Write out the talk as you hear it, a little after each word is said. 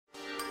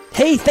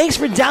Hey, thanks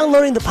for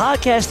downloading the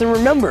podcast. And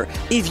remember,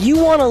 if you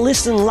want to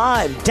listen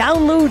live,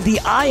 download the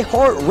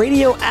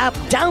iHeartRadio app,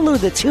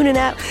 download the TuneIn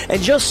app,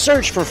 and just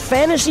search for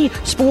Fantasy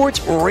Sports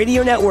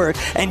Radio Network,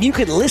 and you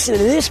can listen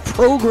to this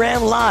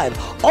program live.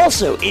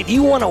 Also, if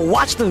you want to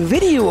watch the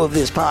video of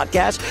this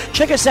podcast,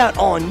 check us out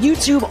on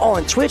YouTube,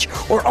 on Twitch,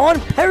 or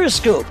on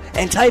Periscope,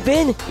 and type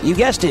in, you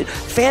guessed it,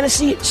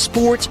 Fantasy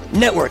Sports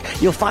Network.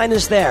 You'll find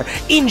us there.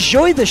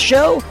 Enjoy the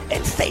show,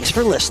 and thanks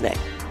for listening.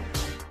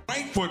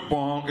 Great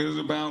football is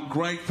about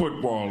great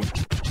football.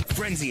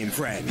 Frenzy and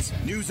Friends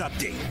News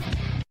Update.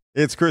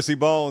 It's Chrissy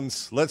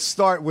Bones. Let's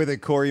start with it,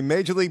 Corey.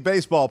 Major League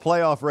Baseball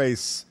playoff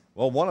race.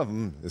 Well, one of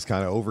them is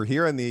kind of over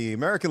here in the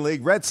American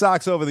League. Red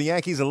Sox over the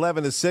Yankees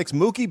 11-6.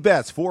 Mookie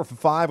Betts 4 for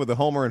 5 with a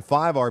homer and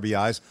 5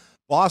 RBIs.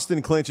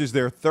 Boston clinches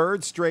their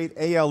third straight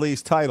AL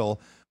East title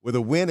with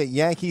a win at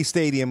Yankee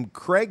Stadium.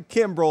 Craig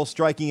Kimbrell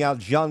striking out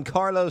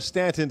Giancarlo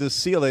Stanton to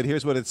seal it.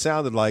 Here's what it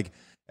sounded like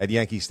at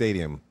Yankee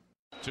Stadium.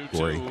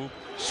 2-2.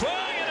 Swing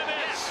and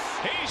a miss.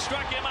 He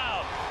struck him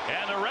out.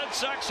 And the Red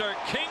Sox are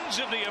kings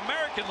of the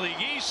American League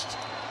East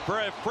for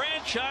a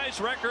franchise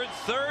record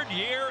third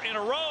year in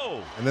a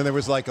row. And then there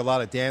was like a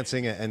lot of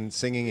dancing and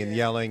singing and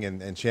yelling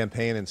and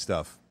champagne and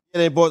stuff. Yeah,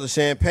 they brought the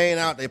champagne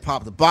out. They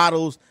popped the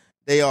bottles.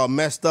 They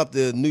messed up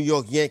the New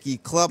York Yankee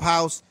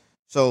clubhouse.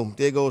 So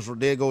there goes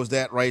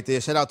that right there.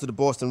 Shout out to the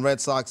Boston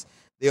Red Sox.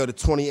 They are the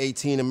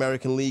 2018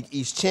 American League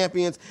East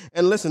champions.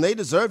 And listen, they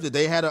deserved it.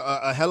 They had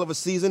a hell of a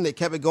season. They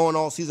kept it going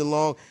all season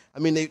long. I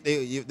mean,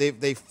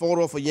 they fought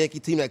off a Yankee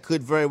team that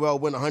could very well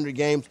win 100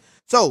 games.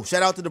 So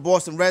shout out to the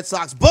Boston Red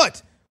Sox.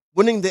 But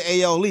winning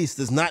the AL East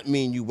does not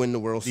mean you win the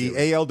World Series.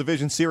 The AL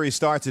Division Series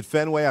starts at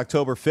Fenway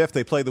October 5th.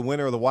 They play the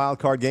winner of the wild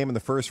card game in the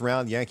first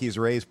round.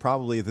 Yankees-Rays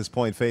probably at this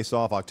point face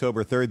off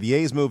October 3rd. The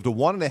A's moved to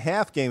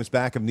 1.5 games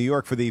back of New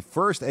York for the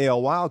first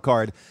AL wild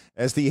card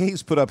as the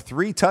A's put up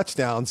 3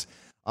 touchdowns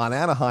on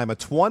Anaheim, a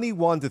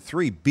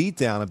 21-3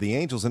 beatdown of the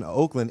Angels in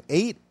Oakland.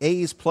 8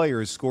 A's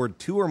players scored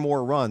 2 or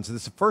more runs.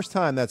 This is the first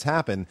time that's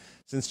happened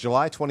since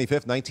July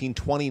 25th,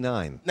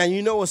 1929. Now,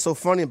 you know what's so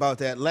funny about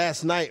that?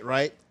 Last night,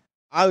 right,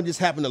 I just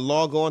happened to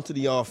log on to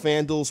the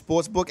FanDuel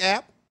Sportsbook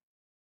app,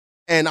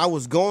 and I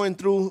was going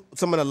through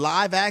some of the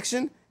live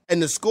action,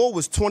 and the score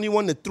was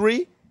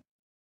 21-3,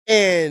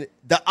 and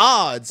the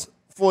odds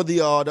for the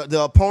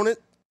opponent,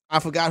 I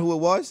forgot who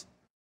it was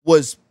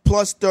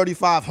plus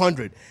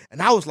 3,500.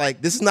 And I was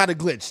like, this is not a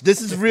glitch.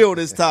 This is real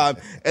this time.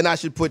 And I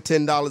should put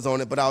 $10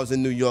 on it, but I was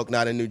in New York,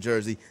 not in New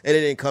Jersey. And it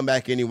didn't come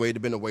back anyway. It would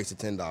have been a waste of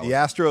 $10. The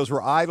Astros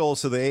were idle,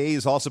 so the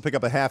A's also pick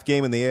up a half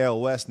game in the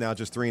AL West, now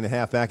just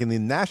 3.5 back. In the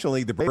National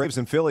League, the Braves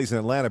and Phillies in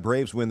Atlanta.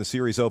 Braves win the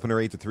series opener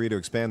 8-3 to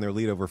expand their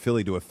lead over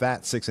Philly to a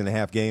fat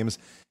 6.5 games.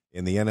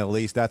 In the NL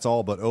East, that's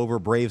all but over.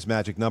 Braves'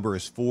 magic number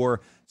is 4.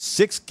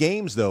 6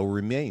 games, though,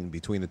 remain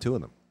between the two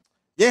of them.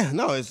 Yeah,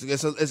 no, it's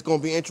going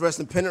to be an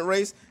interesting pennant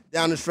race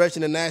down the stretch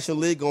in the National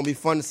League. Going to be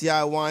fun to see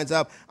how it winds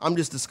up. I'm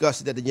just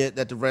disgusted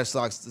that the Red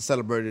Sox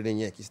celebrated in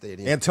Yankee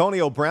Stadium.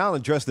 Antonio Brown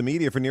addressed the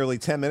media for nearly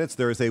 10 minutes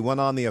Thursday,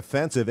 went on the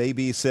offensive.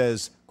 AB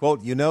says,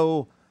 quote,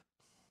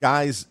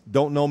 guys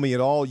don't know me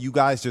at all. You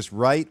guys just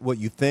write what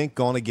you think,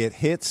 going to get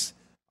hits.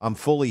 I'm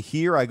fully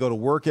here. I go to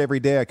work every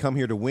day. I come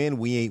here to win.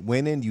 We ain't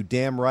winning. You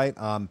damn right.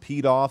 I'm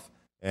peed off.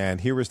 And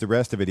here was the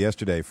rest of it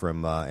yesterday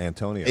from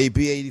Antonio.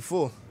 AB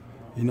 84.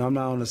 I'm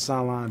not on the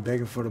sideline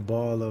begging for the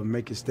ball or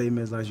making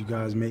statements like you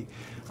guys make.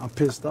 I'm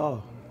pissed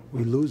off.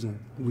 We losing.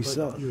 We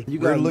suck.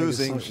 We're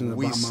losing.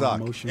 We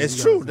suck.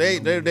 It's true.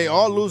 They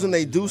are losing.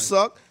 They do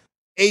suck.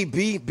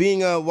 AB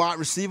being a wide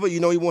receiver, he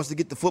wants to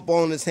get the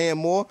football in his hand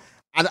more.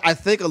 I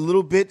think a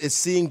little bit is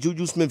seeing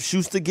Juju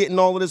Smith-Schuster getting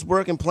all of this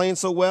work and playing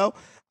so well.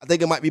 I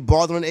think it might be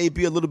bothering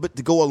AB a little bit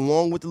to go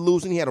along with the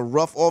losing. He had a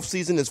rough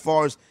offseason as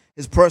far as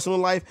his personal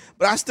life,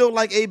 but I still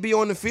like AB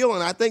on the field,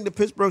 and I think the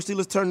Pittsburgh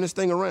Steelers turn this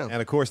thing around. And,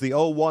 of course, the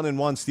 0-1-1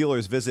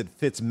 Steelers visit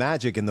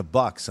Fitzmagic in the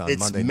Bucks on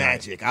Monday night.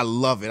 It's magic. I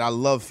love it. I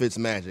love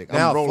Fitzmagic.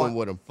 I'm rolling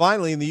with him.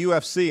 Finally, in the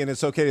UFC, and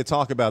it's okay to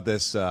talk about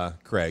this,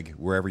 Craig,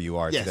 wherever you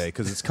are today,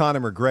 because it's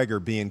Conor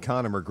McGregor being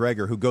Conor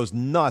McGregor, who goes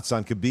nuts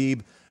on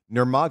Khabib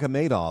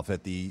Nurmagomedov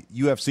at the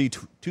UFC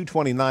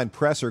 229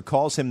 presser,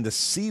 calls him the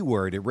C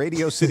word at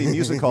Radio City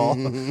Music Hall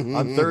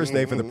on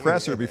Thursday for the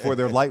presser before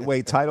their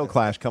lightweight title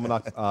clash coming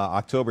up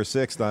October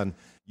 6th on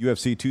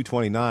UFC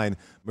 229.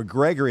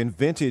 McGregor in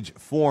vintage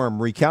form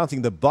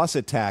recounting the bus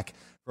attack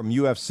from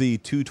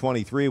UFC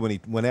 223 when he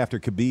went after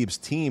Khabib's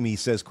team. He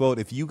says, quote,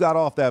 if you got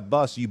off that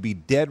bus, you'd be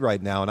dead right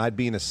now, and I'd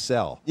be in a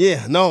cell.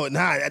 Yeah,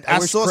 I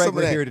wish saw Craig some of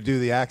were that. here to do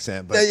the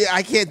accent. But yeah,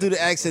 I can't do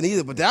the accent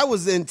either, but that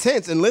was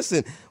intense. And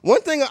listen,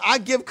 one thing I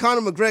give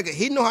Conor McGregor,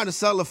 he know how to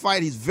sell a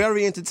fight. He's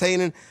very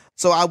entertaining.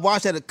 So I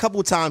watched that a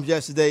couple times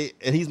yesterday,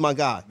 and he's my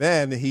guy.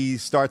 Then he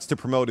starts to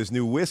promote his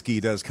new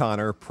whiskey, does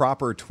Conor,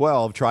 Proper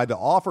 12, tried to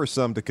offer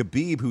some to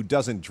Khabib, who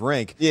doesn't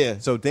drink. Yeah.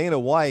 So Dana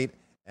White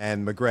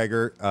and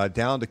McGregor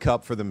downed a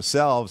cup for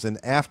themselves,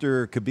 and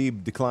after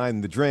Khabib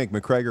declined the drink,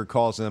 McGregor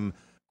calls him,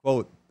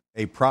 quote,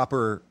 a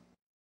proper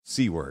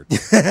C word.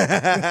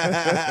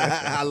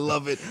 I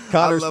love it.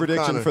 Conor's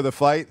prediction for the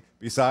fight,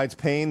 Besides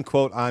pain,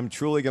 quote, I'm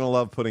truly going to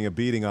love putting a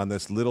beating on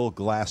this little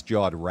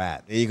glass-jawed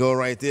rat. There you go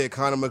right there.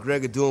 Conor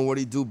McGregor doing what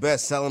he do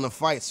best, selling the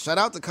fights. Shout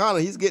out to Conor.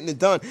 He's getting it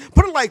done.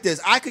 Put it like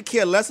this. I could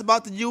care less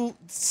about the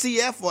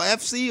UCF or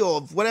FC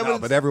or whatever. No,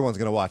 but everyone's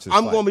going to watch this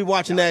I'm fight. going to be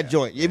watching that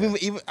joint. Even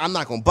I'm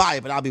not going to buy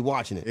it, but I'll be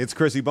watching it. It's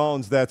Chrissy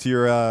Bones. That's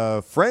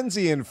your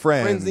Frenzy and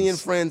Friends. Frenzy and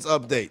Friends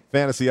update.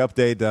 Fantasy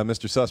update.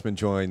 Mr. Sussman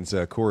joins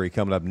Corey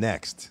coming up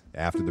next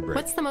after the break.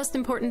 What's the most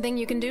important thing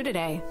you can do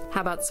today?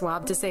 How about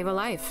swab to save a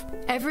life?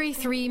 Every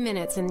 3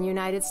 minutes in the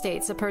United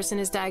States, a person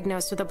is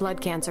diagnosed with a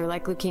blood cancer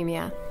like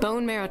leukemia.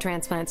 Bone marrow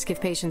transplants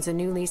give patients a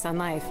new lease on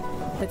life,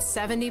 but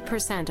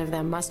 70% of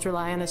them must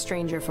rely on a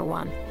stranger for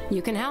one.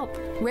 You can help.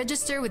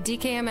 Register with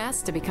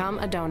DKMS to become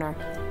a donor.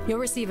 You'll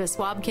receive a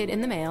swab kit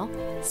in the mail,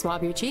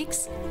 swab your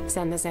cheeks,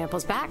 send the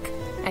samples back,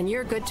 and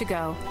you're good to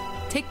go.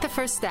 Take the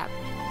first step.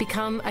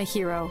 Become a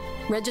hero.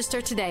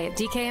 Register today at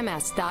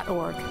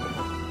dkms.org.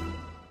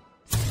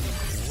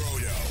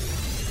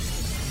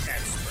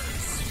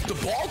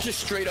 The ball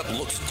just straight up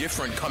looks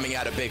different coming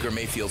out of Baker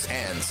Mayfield's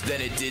hands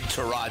than it did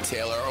to Rod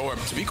Taylor, or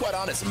to be quite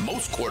honest,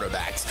 most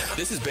quarterbacks.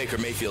 This is Baker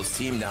Mayfield's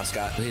team now,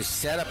 Scott. His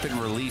setup and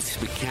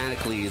release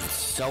mechanically is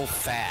so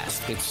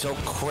fast. It's so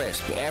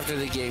crisp. After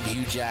the game,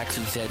 Hugh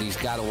Jackson said he's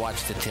got to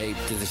watch the tape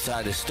to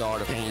decide to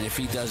start him. And if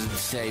he doesn't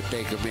say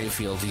Baker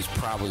Mayfield, he's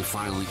probably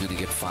finally going to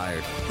get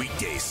fired.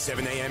 Weekdays,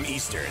 7 a.m.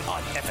 Eastern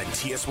on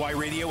FNTSY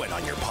Radio and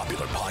on your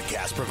popular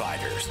podcast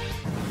providers.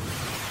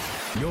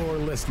 You're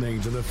listening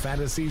to the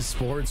Fantasy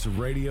Sports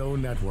Radio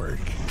Network.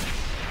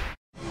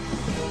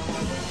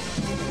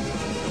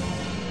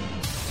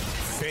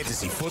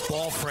 Fantasy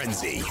Football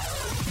Frenzy.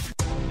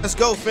 Let's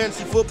go,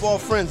 Fantasy Football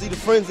Frenzy, the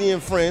Frenzy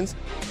and Friends,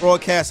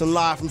 broadcasting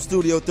live from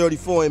Studio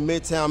 34 in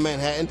Midtown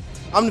Manhattan.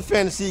 I'm the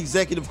fantasy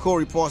executive,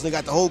 Corey Parson.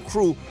 Got the whole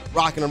crew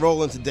rocking and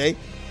rolling today.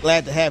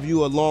 Glad to have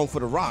you along for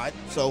the ride.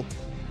 So,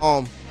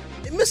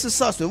 Mr.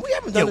 Sussman, we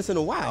haven't done this in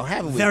a while,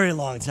 haven't we? Very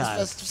long time.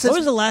 When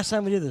was the last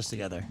time we did this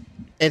together?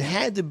 It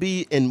had to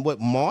be in,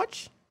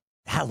 March?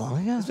 How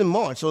long ago? It's been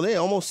March, so they're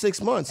almost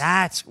 6 months.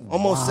 That's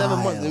almost wild.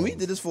 7 months. And we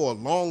did this for a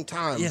long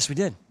time. Yes, we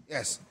did.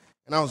 Yes.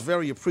 And I was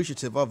very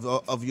appreciative of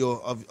you,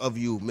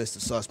 Mr.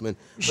 Sussman.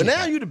 But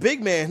now you're the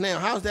big man. Now,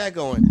 how's that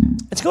going?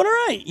 It's going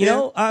all right. You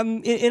know,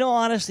 in all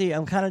honesty,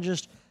 I'm kind of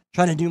just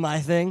trying to do my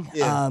thing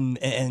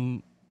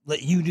and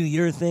let you do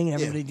your thing and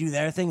everybody do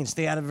their thing and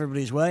stay out of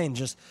everybody's way and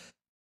just,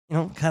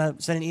 kind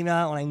of send an email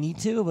out when I need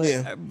to.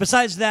 But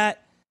besides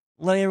that,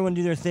 letting everyone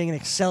do their thing and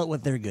excel at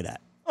what they're good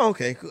at.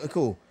 Okay,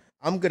 cool.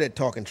 I'm good at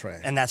talking trash.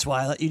 And that's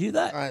why I let you do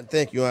that. All right,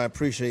 thank you. I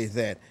appreciate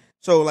that.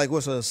 So,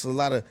 what's a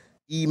lot of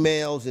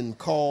emails and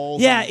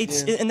calls? Yeah,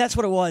 and that's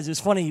what it was. It was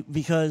funny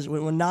because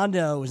when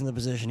Nando was in the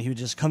position, he would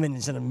just come in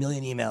and send a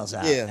million emails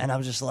out. Yeah. And I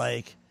was just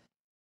like,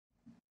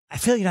 I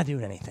feel like you're not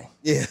doing anything.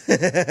 Yeah.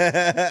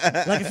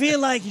 I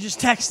feel like you're just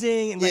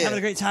texting and having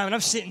a great time, and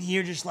I'm sitting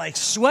here just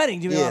sweating,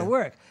 doing a lot of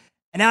work.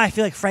 And now I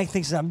feel like Frank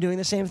thinks that I'm doing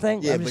the same thing.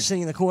 I'm just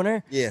sitting in the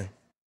corner. Yeah.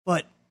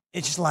 But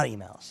it's just a lot of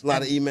emails. A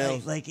lot of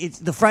emails. It's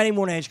the Friday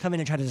morning I just come in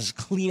and try to just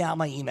clean out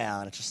my email,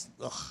 and it's just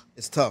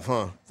It's tough,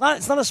 huh?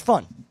 It's not as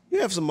fun. You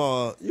have some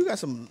you got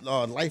some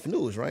life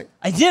news, right?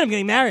 I did. I'm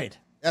getting married.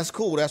 That's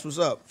cool. That's what's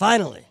up.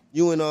 Finally.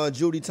 You and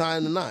Judy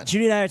tying the knot.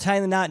 Judy and I are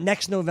tying the knot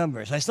next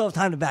November, so I still have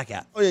time to back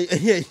out. Oh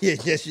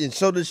yes.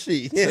 So does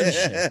she.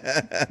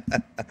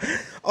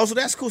 Oh, so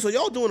that's cool. So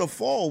y'all doing a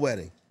fall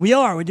wedding? We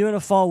are. We're doing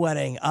a fall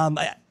wedding.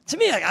 To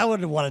me, I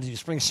would have wanted to do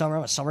spring, summer.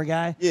 I'm a summer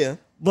guy. Yeah.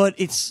 But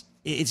it's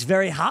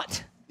very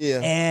hot.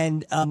 Yeah.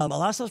 And a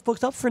lot of stuff's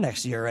booked up for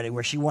next year already,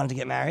 where she wanted to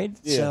get married.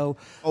 Yeah. So.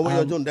 Where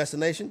y'all doing?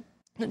 Destination?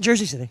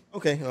 Jersey City.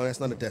 Okay. No, that's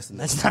not a destination.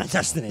 That's not a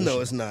destination. No,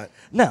 it's not.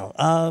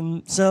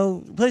 No.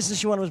 So places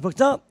she wanted was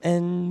booked up,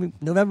 and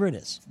November it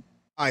is.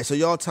 All right. So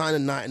y'all tying the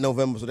knot in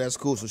November, so that's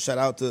cool. So shout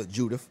out to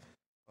Judith.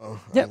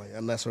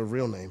 And that's her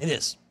real name. It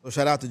is. So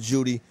shout out to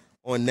Judy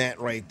on that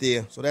right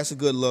there. So that's a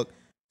good look.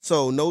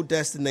 So no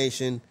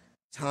destination,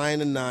 tying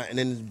the knot, and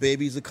then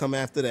babies will come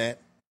after that.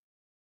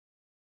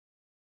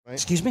 Right?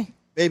 Excuse me?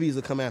 Babies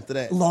will come after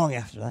that. Long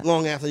after that.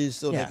 Long after you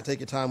still take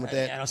your time with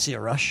that. I don't see a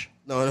rush.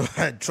 No,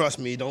 trust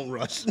me, don't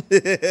rush.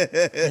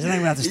 There's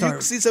nothing we have to start.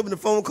 You see some of the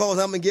phone calls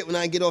I'm going to get when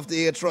I get off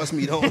the air. Trust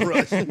me, don't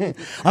rush. I'm going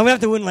to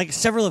have to win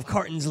several of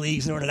Carton's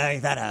leagues in order to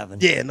make that happen.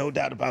 Yeah, no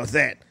doubt about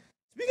that.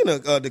 Speaking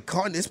of the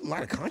Carton, there's a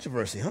lot of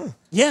controversy, huh?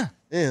 Yeah.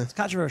 Yeah. It's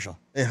controversial.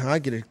 Yeah, I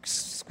get it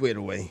squared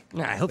away.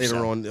 I hope later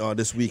so. on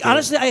this weekend.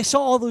 Honestly, I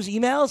saw all those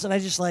emails and I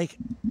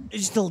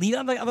just delete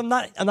them.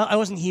 I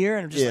wasn't here,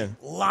 and just a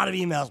lot of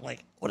emails. I'm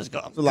like, what is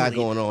going on? There's a lot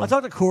going on. I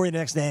talked to Corey the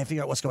next day and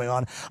figure out what's going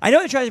on. I know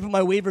I tried to put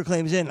my waiver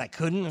claims in and I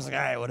couldn't. I was like, all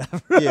right,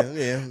 whatever.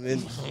 Yeah.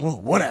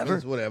 Well, whatever.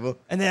 Whatever.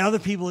 And then other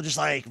people are just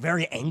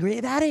very angry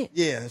about it.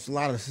 Yeah, it's a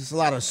lot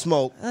of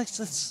smoke. Let's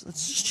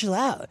just chill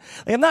out.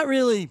 I'm not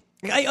really.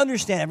 I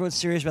understand everyone's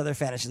serious about their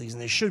fantasy leagues,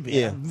 and they should be.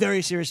 Yeah. I'm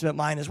very serious about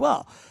mine as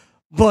well.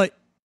 But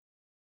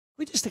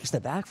we just take a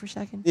step back for a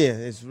second. Yeah,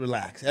 it's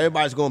relaxed.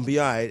 Everybody's going to be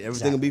all right.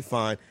 Everything will be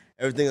fine.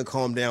 Everything will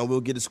calm down.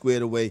 We'll get it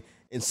squared away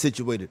and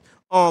situated.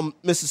 Mr.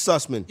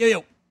 Sussman.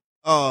 Yo.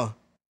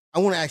 I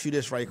want to ask you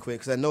this right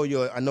quick because I know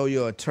you're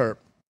a Terp.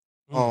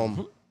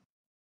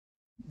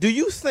 Do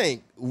you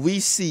think we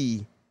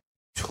see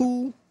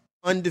 2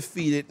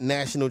 undefeated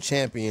national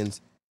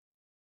champions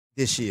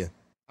this year?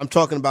 I'm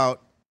talking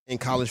about in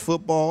college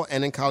football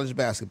and in college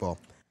basketball.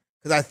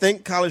 Because I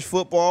think college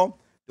football,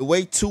 the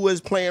way Tua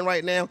is playing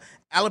right now,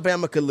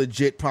 Alabama could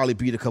legit probably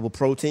beat a couple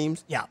pro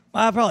teams. Yeah,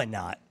 probably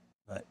not.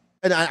 But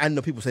And I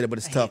know people say that, but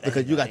it's tough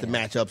because you got the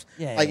matchups.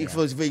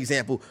 For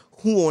example,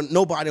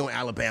 nobody on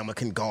Alabama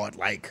can guard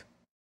like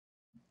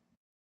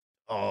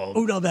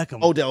Odell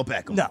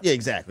Beckham. No. Yeah,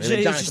 exactly.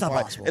 It's just not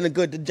possible. And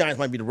the Giants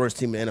might be the worst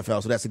team in the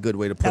NFL, so that's a good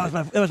way to put it.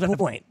 That was my whole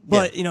point.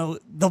 But,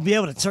 they'll be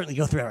able to certainly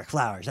go through Eric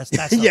Flowers.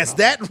 That's yes,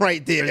 that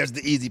right there is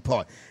the easy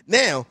part.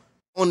 Now,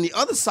 on the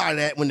other side of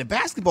that, when the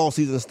basketball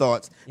season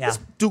starts, this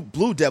Duke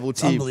Blue Devil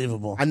team.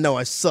 Unbelievable. I know,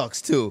 it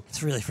sucks, too.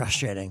 It's really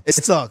frustrating. It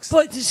sucks.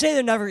 But to say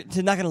they're not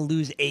going to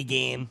lose a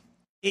game,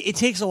 it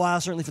takes a while,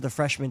 certainly, for the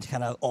freshmen to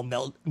kind of all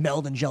meld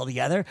and gel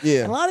together. Yeah.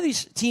 And a lot of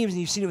these teams, and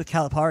you've seen it with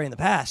Calipari in the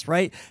past,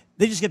 right?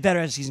 They just get better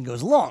as the season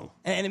goes along.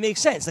 And it makes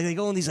sense. Like, they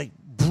go in these,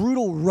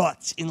 brutal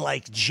ruts in,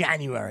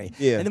 January.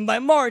 Yeah. And then by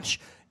March,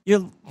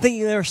 you're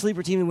thinking they're a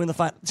sleeper team to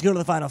go to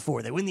the Final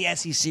Four. They win the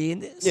SEC,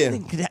 and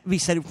something could be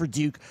said for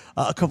Duke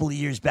a couple of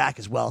years back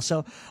as well.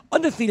 So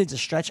undefeated's a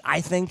stretch,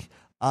 I think,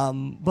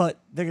 but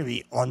they're going to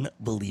be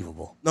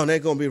unbelievable. No, they're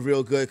going to be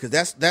real good because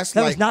that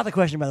was not the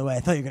question, by the way.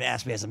 I thought you were going to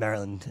ask me as a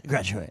Maryland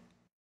graduate.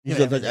 You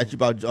said about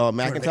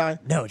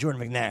McIntyre?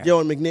 Jordan McNair.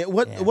 Jordan McNair.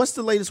 What's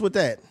the latest with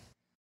that?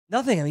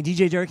 Nothing. I mean,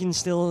 DJ Durkin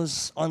still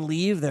is on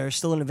leave. There's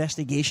still an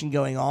investigation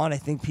going on. I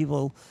think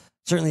people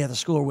certainly at the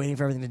school are waiting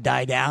for everything to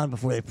die down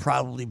before they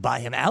probably buy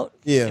him out.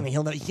 Yeah. I mean,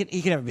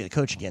 he can never be the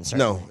coach again,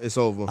 certainly. No, it's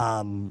over.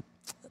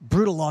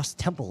 Brutal lost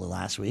to Temple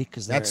last week.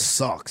 That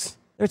sucks.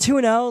 They're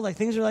 2-0.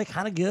 Things are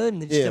kind of good,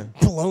 and they just get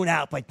blown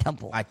out by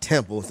Temple.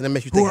 So that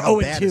makes you think how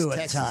bad is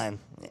Texas. At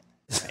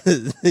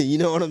the time. You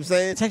know what I'm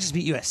saying? Texas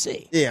beat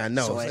USC. Yeah, I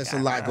know. So there's a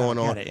lot going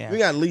on. We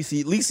got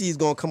Lisi. Lisi's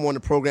going to come on the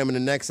program in the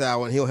next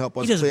hour, and he'll help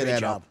us clear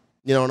that up.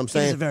 You know what I'm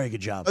saying? He does a very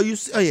good job.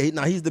 He's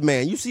the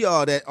man. You see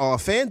all that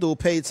FanDuel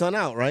paid Son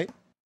out, right?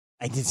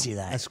 I did see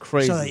that. That's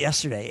crazy. Saw that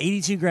yesterday.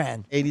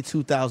 $82,000.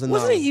 $82,000.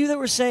 Wasn't it you that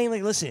were saying,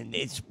 listen,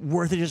 it's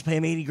worth it just pay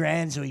him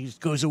 $80,000 so he just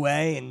goes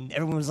away, and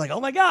everyone was like, oh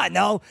my God,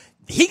 no,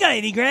 he got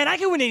 $80,000. I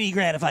can win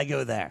 $80,000 if I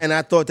go there. And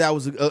I thought that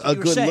was a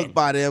good look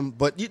by them.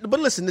 But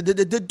listen, the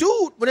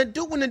dude,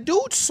 when the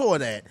dude saw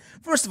that,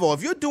 first of all,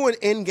 if you're doing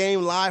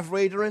in-game live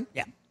wagering,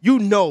 you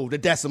know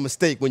that's a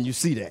mistake when you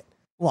see that.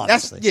 Well,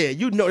 obviously.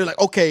 You know, you're like,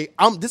 okay,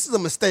 this is a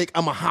mistake.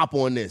 I'm going to hop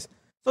on this.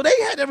 So they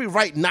had every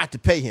right not to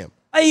pay him.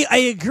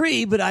 I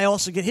agree, but I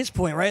also get his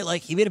point, right?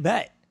 He made a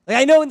bet.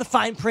 I know in the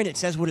fine print it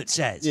says what it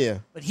says. Yeah.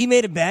 But he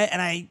made a bet,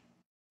 and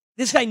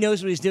this guy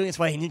knows what he's doing. That's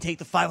why he didn't take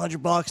the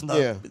 $500 and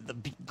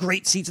the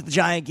great seats at the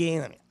Giant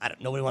game. I mean,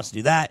 nobody wants to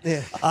do that.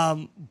 Yeah.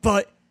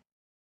 But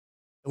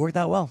it worked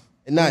out well.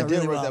 No, it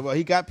didn't work that well.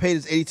 He got paid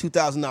his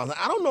 $82,000.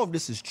 I don't know if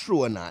this is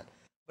true or not,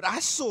 but I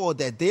saw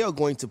that they are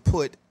going to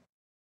put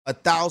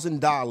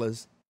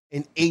 $1,000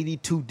 in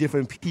 82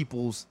 different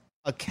people's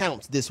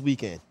accounts this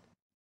weekend.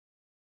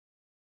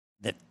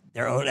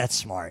 That's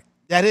smart.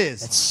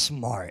 That's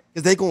smart.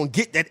 Because they're going to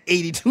get that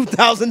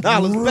 $82,000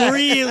 back.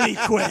 Really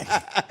quick.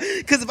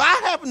 Because if I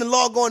happen to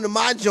log on to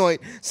my joint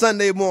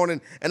Sunday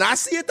morning and I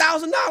see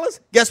 $1,000,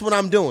 guess what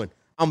I'm doing?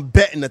 I'm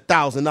betting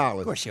 $1,000.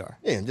 Of course you are.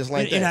 Yeah, just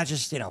like that. You're not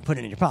just,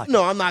 putting it in your pocket.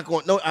 No, I'm not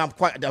going. No, I'm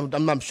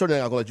sure they're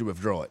not going to let you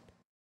withdraw it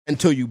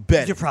until you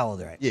bet it. You're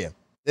probably right. Yeah.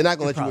 They're not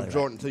going to let you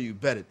withdraw it until you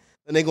bet it.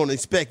 And they're going to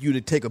expect you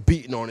to take a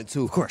beating on it,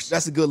 too. Of course.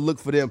 That's a good look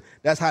for them.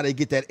 That's how they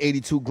get that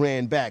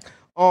 $82,000 back.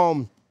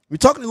 We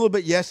talked a little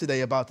bit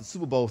yesterday about the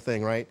Super Bowl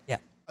thing, right? Yeah.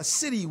 A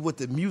city with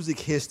the music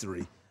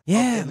history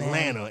of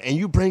Atlanta, and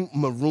you bring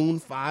Maroon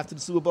 5 to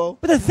the Super Bowl?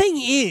 But the thing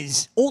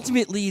is,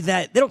 ultimately,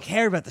 that they don't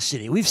care about the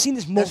city. We've seen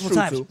this multiple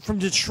times. Too. From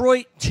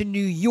Detroit to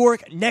New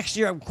York. Next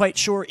year, I'm quite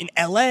sure, in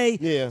L.A.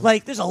 Yeah.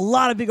 There's a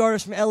lot of big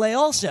artists from L.A.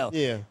 also.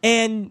 Yeah.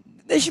 And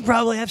they should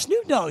probably have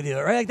Snoop Dogg do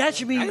it, right?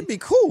 That'd be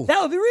cool. That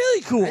would be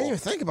really cool. I didn't even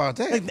think about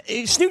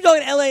that. Snoop Dogg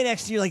in L.A.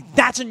 next year,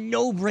 that's a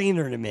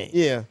no-brainer to me.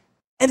 Yeah.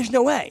 And there's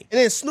no way. And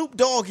then Snoop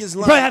Dogg is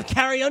like... Probably have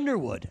Carrie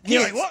Underwood. And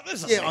you're like, what?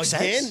 This doesn't make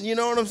sense. You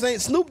know what I'm saying?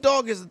 Snoop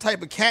Dogg is the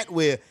type of cat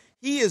where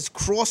he is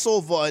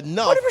crossover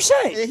enough.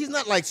 100%. And he's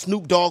not like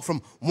Snoop Dogg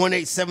from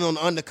 187 on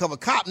the Undercover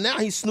Cop. Now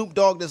he's Snoop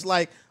Dogg that's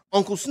like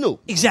Uncle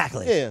Snoop.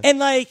 Exactly. Yeah.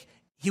 And,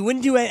 he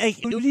wouldn't do it.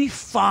 It would be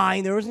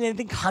fine. There wasn't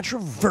anything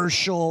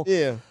controversial.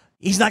 Yeah.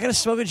 He's not going to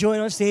smoke a joint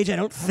on stage, I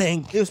don't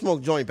think. He'll smoke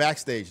a joint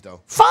backstage,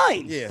 though.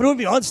 Fine. Yeah. But it wouldn't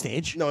be on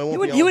stage. No, it won't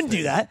be on stage. He wouldn't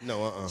do that.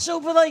 No, So,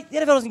 but, the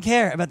NFL doesn't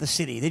care about the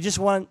city. They just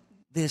want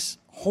this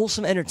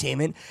wholesome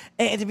entertainment.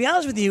 And to be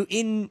honest with you,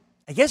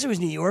 I guess it was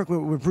New York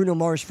where Bruno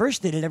Mars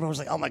first did it. Everyone was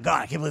like, oh, my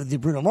God, I can't believe they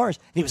did Bruno Mars.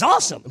 And he was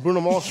awesome. Bruno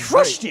Mars he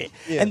crushed it.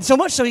 Yeah. And so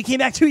much so he came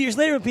back 2 years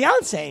later with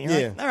Beyonce. And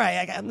you're like, all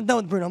right, I'm done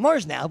with Bruno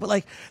Mars now.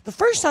 But, the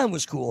first time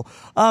was cool.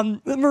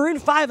 With Maroon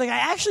 5, I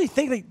actually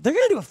think they're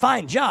going to do a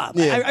fine job.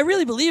 Yeah. I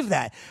really believe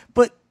that.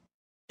 But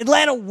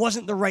Atlanta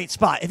wasn't the right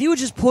spot. If you would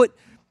just put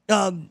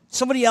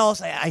somebody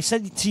else, I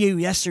said to you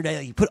yesterday,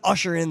 like, you put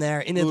Usher in there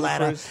in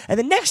Atlanta. And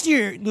then next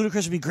year,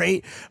 Ludacris would be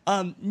great.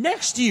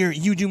 Next year,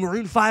 you do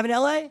Maroon 5 in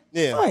L.A.?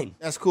 Yeah. Fine.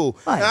 That's cool.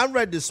 Fine. Now, I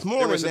read this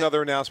morning. There was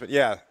another announcement.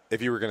 Yeah,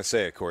 if you were going to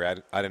say it, Corey.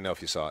 I didn't know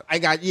if you saw it.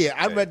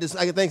 I read this.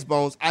 Thanks,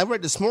 Bones. I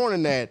read this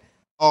morning that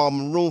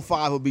Maroon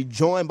 5 will be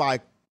joined by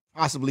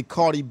possibly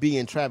Cardi B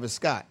and Travis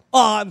Scott.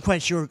 Oh, I'm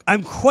quite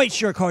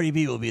sure Cardi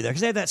B will be there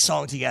because they have that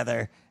song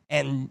together,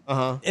 and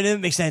it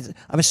makes sense.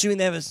 I'm assuming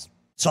they have a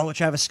song with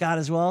Travis Scott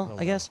as well.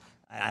 I guess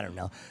I don't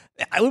know.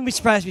 I wouldn't be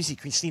surprised if we see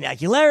Christina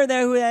Aguilera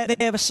there, who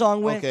they have a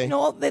song with. Okay. You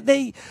know,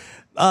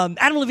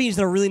 Adam Levine's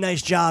done a really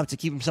nice job to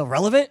keep himself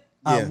relevant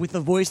with the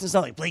voice and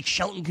stuff. Like Blake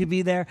Shelton could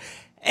be there.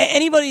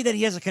 Anybody that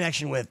he has a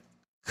connection with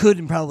could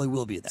and probably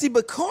will be there. See,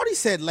 but Cardi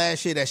said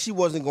last year that she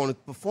wasn't going to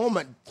perform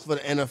for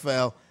the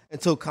NFL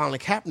until Colin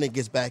Kaepernick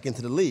gets back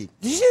into the league.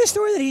 Did you see the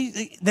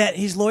story that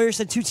his lawyer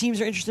said 2 teams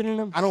are interested in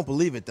him? I don't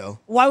believe it, though.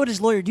 Why would his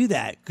lawyer do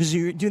that? Because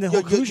you're doing the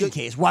whole collusion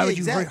case. Why would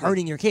you be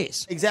hurting your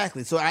case?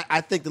 Exactly. So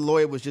I think the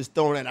lawyer was just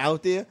throwing that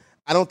out there.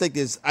 I don't think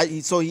there's.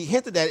 So he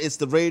hinted that it's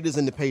the Raiders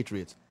and the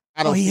Patriots.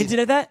 He hinted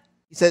at that?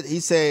 He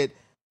said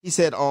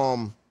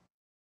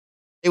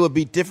it would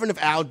be different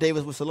if Al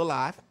Davis was still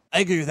alive.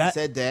 I agree with that. He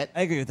said that.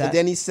 I agree with that. And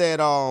then he said,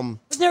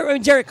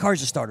 Derek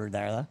Carr's a starter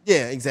there, though.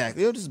 Yeah,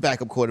 exactly. It was just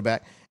backup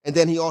quarterback. And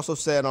then he also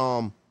said,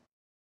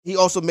 he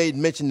also made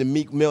mention to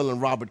Meek Mill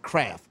and Robert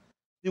Kraft.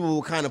 People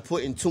were kind of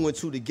putting 2 and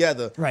 2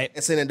 together, right,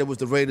 and saying that there was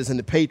the Raiders and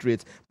the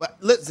Patriots. But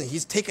listen,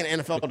 he's taking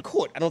the NFL to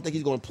court. I don't think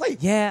he's going to play.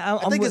 Yeah,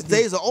 I think his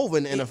days are over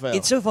in the NFL.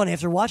 It's so funny.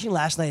 After watching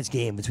last night's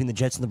game between the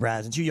Jets and the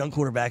Browns and 2 young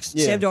quarterbacks,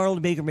 Sam Darnold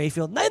and Baker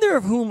Mayfield, neither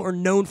of whom are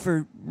known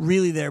for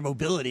really their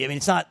mobility. I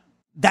mean,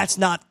 that's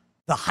not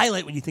the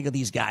highlight when you think of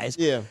these guys.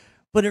 Yeah.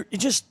 But it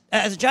just,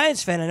 as a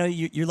Giants fan, I know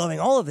you're loving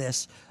all of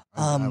this.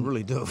 I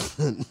really do.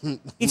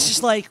 It's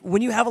just like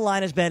when you have a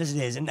line as bad as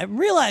it is, and I'm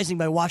realizing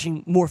by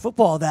watching more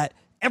football that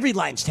every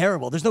line's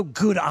terrible. There's no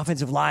good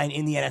offensive line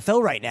in the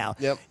NFL right now.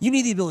 Yep. You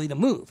need the ability to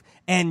move.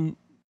 And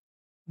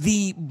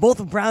both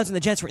the Browns and the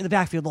Jets were in the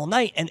backfield all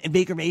night, and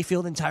Baker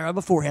Mayfield and Tyrod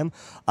before him,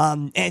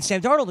 and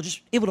Sam Darnold are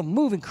just able to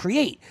move and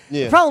create.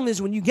 Yeah. The problem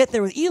is when you get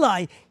there with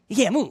Eli, he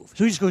can't move,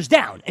 so he just goes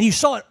down. And you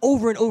saw it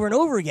over and over and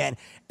over again,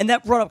 and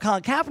that brought up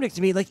Colin Kaepernick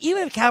to me. Like,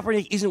 even if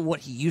Kaepernick isn't what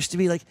he used to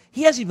be, like,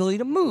 he has the ability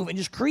to move and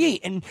just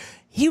create, and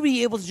he'll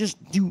be able to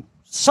just do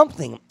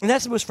something. And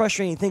that's the most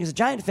frustrating thing as a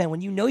Giant fan,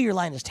 when you know your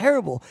line is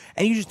terrible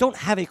and you just don't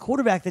have a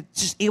quarterback that's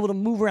just able to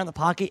move around the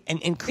pocket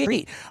and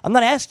create. I'm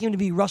not asking him to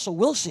be Russell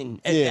Wilson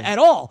at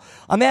all.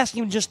 I'm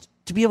asking him just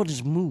to be able to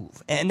just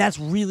move. And that's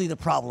really the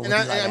problem. And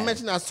I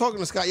mentioned, I was talking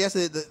to Scott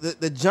yesterday,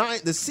 the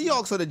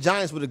Seahawks are the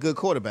Giants with a good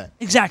quarterback.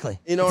 Exactly.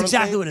 You know that's what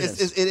I'm exactly saying? what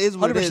it is. It is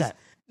what 100%. it is.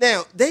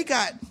 Now,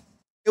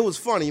 it was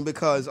funny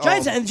because the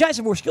Giants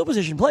have more skill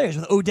position players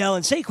with Odell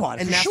and Saquon,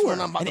 and for that's sure. what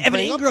I'm about and to Evan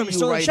bring Ingram up to is you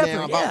still right Shepherd.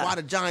 now about why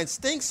the Giants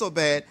stink so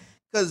bad.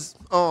 Because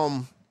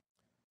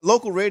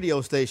local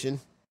radio station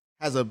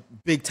has a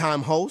big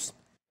time host.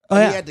 He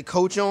had the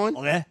coach on.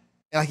 Okay.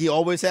 Like he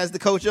always has the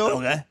coach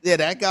on. Okay. Yeah,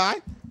 that guy,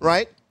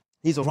 right?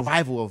 He's a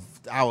rival of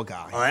our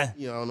guy. Okay.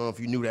 You know, I don't know if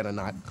you knew that or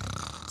not.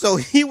 So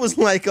he was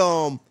like,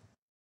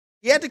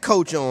 he had the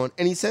coach on,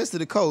 and he says to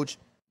the coach,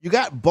 "You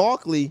got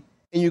Barkley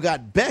and you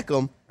got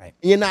Beckham, right,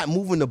 and you're not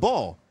moving the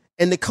ball."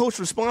 And the coach's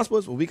response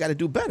was, "Well, we got to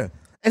do better."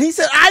 And he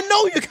said, "I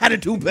know you got to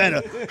do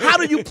better. How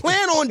do you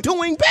plan on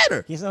doing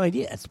better?" He has no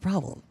idea. That's the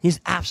problem. He has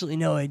absolutely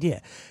no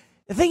idea.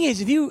 The thing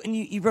is, if you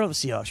brought up the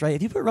Seahawks, right?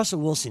 If you put Russell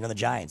Wilson on the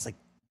Giants, like,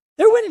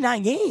 they're winning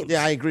 9 games.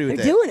 Yeah, I agree with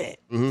they're that. They're doing it.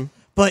 Mm-hmm.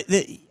 But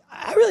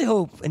I really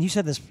hope, and you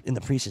said this in the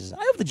preseason,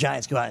 I hope the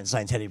Giants go out and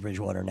sign Teddy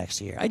Bridgewater next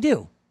year. I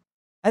do.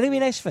 I think it'd be a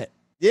nice fit.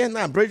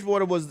 Yeah,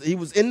 Bridgewater was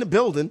in the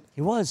building.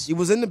 He was. He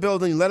was in the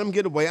building. You let him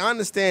get away. I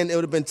understand it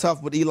would have been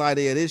tough with Eli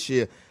there this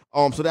year.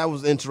 So that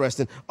was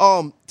interesting.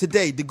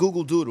 Today, the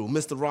Google Doodle,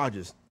 Mr.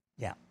 Rogers.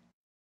 Yeah.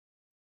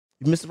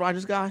 You Mr.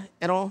 Rogers guy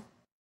at all?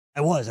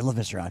 I was. I love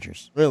Mr.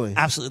 Rogers. Really?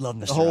 Absolutely love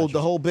Mr. Rogers.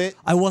 The whole bit?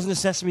 I wasn't a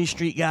Sesame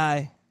Street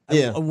guy.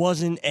 Yeah. I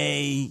wasn't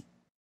a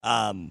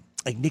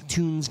like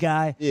Nicktoons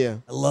guy. Yeah.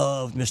 I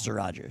loved Mr.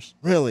 Rogers.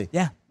 Really?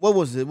 Yeah. What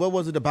was it? What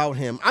was it about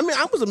him? I mean,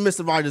 I was a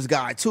Mr. Rogers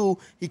guy too.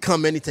 He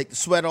come in, he take the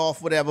sweat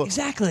off, whatever.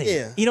 Exactly.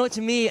 Yeah. You know what?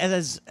 To me,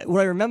 as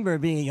what I remember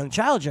being a young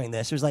child during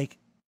this, it was like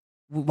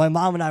my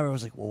mom and I were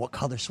like, "Well, what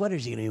color sweater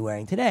is he going to be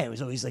wearing today?" It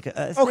was always like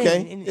a thing.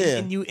 Okay. And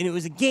Yeah. it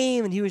was a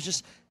game, and he was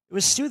just. It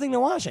was soothing to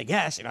watch, I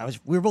guess. You know,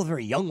 we were both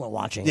very young while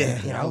watching. Yeah.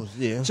 it, you know.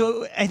 Yeah.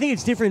 So I think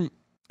it's different.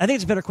 I think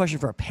it's a better question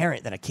for a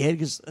parent than a kid,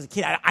 because as a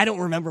kid, I don't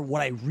remember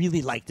what I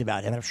really liked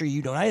about him. And I'm sure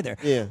you don't either.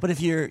 Yeah. But if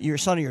your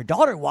son or your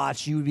daughter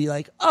watched, you would be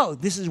like, "Oh,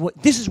 this is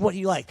what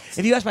he liked."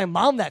 If you asked my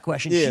mom that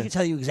question, she could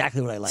tell you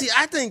exactly what I liked. See,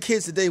 I think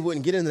kids today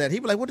wouldn't get into that. He'd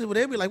be like,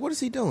 they'd be like, "What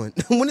is he doing?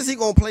 When is he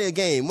going to play a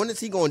game? When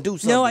is he going to do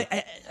something?" No,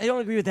 I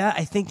don't agree with that.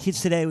 I think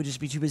kids today would just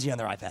be too busy on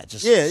their iPad.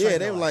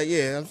 They were like,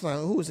 I'm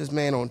like, who is this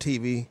man on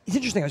TV? It's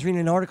interesting. I was reading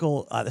an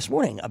article this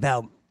morning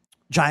about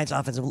Giants'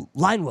 offensive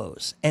line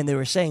woes, and they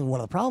were saying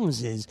one of the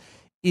problems is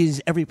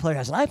is every player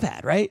has an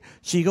iPad, right?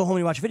 So you go home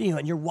and you watch a video,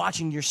 and you're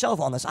watching yourself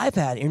on this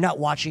iPad, and you're not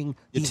watching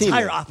the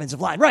entire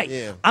offensive line. Right.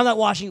 Yeah. I'm not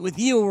watching it with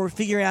you, and we're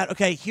figuring out,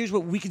 okay, here's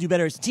what we can do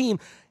better as a team.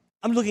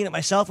 I'm looking at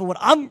myself and what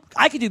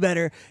I could do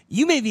better.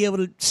 You may be able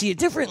to see it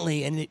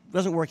differently, and it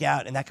doesn't work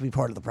out, and that could be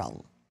part of the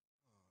problem.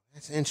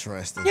 That's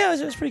interesting. Yeah,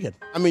 it was pretty good.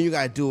 I mean, you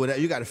got to do it.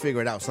 You got to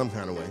figure it out some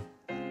kind of way.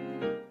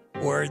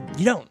 Or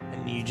you don't,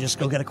 and you just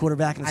go get a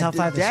quarterback in the top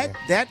 5 this year.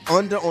 That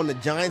under on the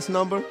Giants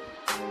number,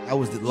 that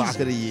was the lock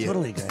of the year.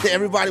 Totally good.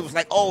 Everybody was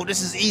like, "Oh,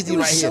 this is easy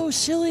right here." It was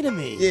so silly to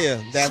me.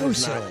 Yeah, that so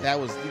was not. silly. That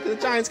was the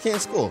Giants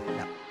can't score.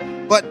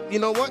 But you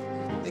know what?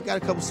 They got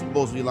a couple Super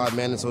Bowls with Eli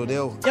Manning, so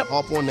they'll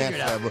hop on that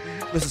forever.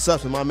 Mr.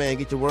 Sussman, my man,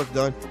 get your work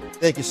done.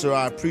 Thank you, sir.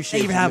 I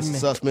appreciate you, Mr.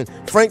 Sussman.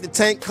 Frank the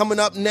Tank coming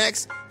up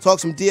next. Talk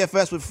some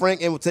DFS with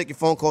Frank, and we'll take your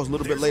phone calls a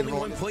little bit later on.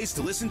 There's only one place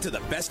to listen to the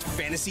best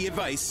fantasy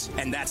advice,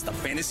 and that's the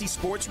Fantasy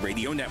Sports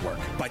Radio Network.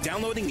 By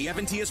downloading the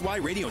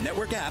FNTSY Radio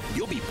Network app,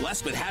 you'll be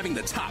blessed with having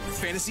the top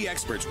fantasy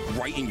experts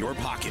right in your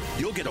pocket.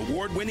 You'll get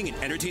award-winning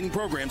and entertaining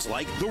programs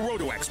like the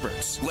Roto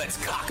Experts. Let's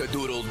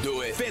cock-a-doodle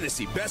do it.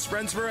 Fantasy Best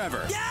Friends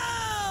Forever.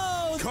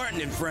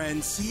 Carton and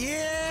Friends.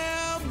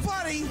 Yeah,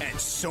 buddy. And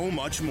so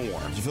much more.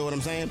 You feel what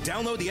I'm saying?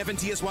 Download the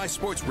FNTSY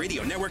Sports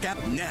Radio Network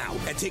app now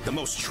and take the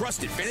most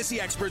trusted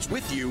fantasy experts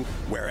with you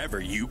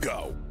wherever you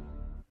go.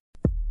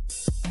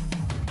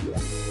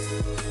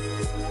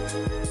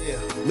 Yeah,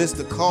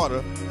 Mr.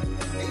 Carter.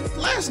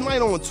 Last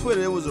night on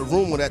Twitter, there was a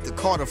rumor that the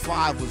Carter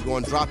 5 was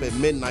going to drop at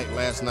midnight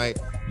last night.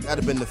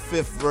 That'd have been the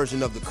 5th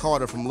version of the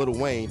Carter from Lil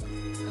Wayne.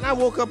 And I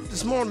woke up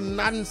this morning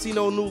and I didn't see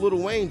no new Lil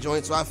Wayne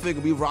joint, so I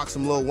figured we rock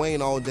some Lil Wayne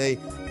all day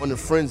on the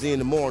Frenzy in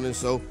the morning.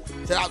 So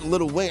shout out to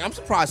Lil Wayne. I'm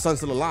surprised son's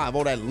still alive.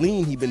 All that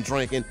lean he been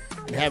drinking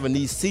and having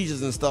these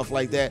seizures and stuff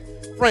like that.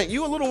 Frank,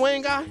 you a Lil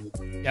Wayne guy?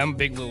 Yeah, I'm a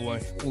big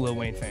Lil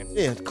Wayne fan.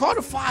 Yeah,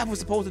 Carter 5 was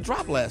supposed to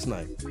drop last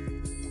night.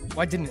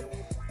 Why didn't it?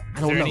 I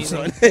don't know,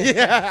 son.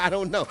 Yeah, I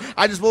don't know.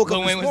 I just woke up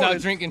Lil this Wayne morning. was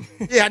out drinking.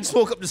 Yeah, I just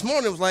woke up this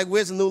morning. It was like,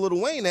 where's the new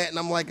Lil Wayne at? And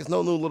I'm like, it's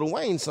no new Lil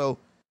Wayne, so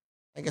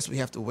I guess we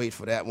have to wait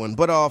for that one.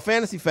 But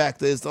Fantasy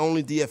Factor is the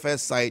only DFS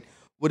site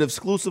with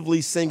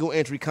exclusively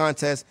single-entry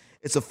contests.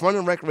 It's a fun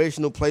and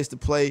recreational place to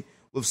play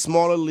with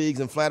smaller leagues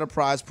and flatter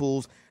prize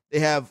pools. They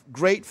have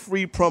great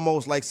free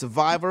promos like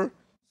Survivor,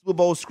 Super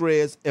Bowl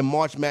squares, and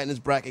March Madness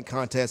bracket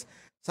contests.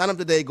 Sign up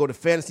today. Go to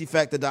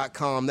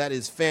fantasyfactor.com. That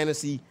is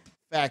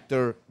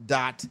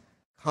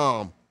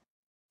fantasyfactor.com.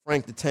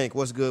 Frank the Tank,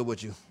 what's good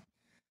with you?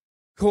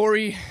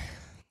 Corey,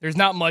 there's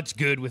not much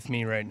good with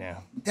me right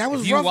now. That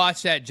was if you rough.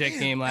 watched that Jet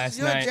game last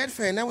You're night. a Jet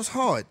fan. That was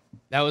hard.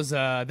 That was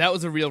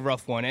a real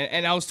rough one.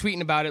 And I was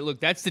tweeting about it. Look,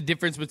 that's the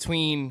difference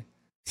between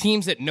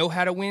teams that know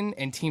how to win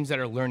and teams that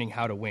are learning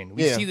how to win.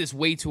 We see this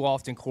way too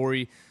often,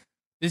 Corey.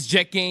 This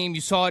Jet game,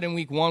 you saw it in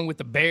week 1 with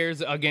the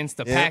Bears against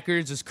the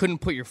Packers. Just couldn't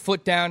put your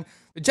foot down.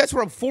 The Jets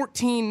were up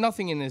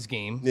 14-0 in this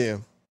game. Yeah.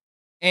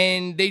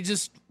 And they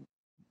just,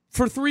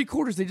 for 3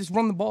 quarters, they just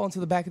run the ball into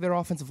the back of their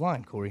offensive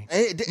line, Corey.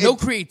 No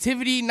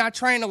creativity, not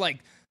trying to,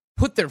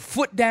 put their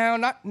foot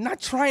down,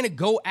 not trying to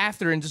go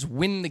after and just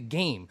win the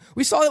game.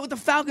 We saw that with the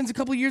Falcons a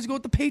couple of years ago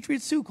with the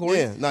Patriots too, Corey.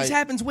 Yeah, this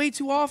happens way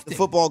too often. The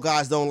football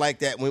guys don't like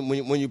that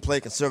when you play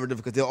conservative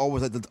because they'll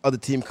always let the other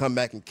team come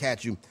back and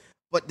catch you.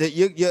 But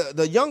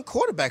the young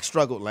quarterback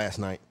struggled last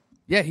night.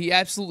 Yeah, he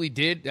absolutely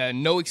did.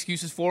 No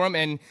excuses for him.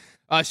 And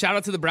shout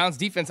out to the Browns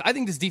defense. I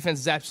think this defense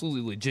is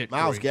absolutely legit.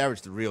 Myles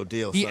Garrett's the real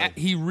deal.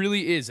 He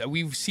really is.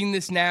 We've seen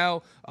this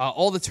now.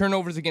 All the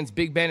turnovers against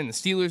Big Ben and the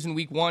Steelers in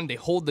week 1. They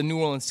hold the New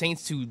Orleans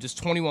Saints to just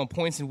 21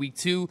 points in week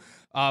 2.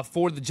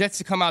 For the Jets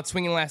to come out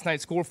swinging last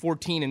night, score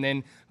 14, and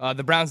then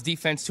the Browns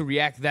defense to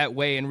react that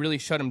way and really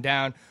shut him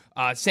down.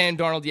 Sam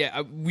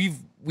Darnold,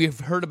 we've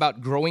heard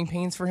about growing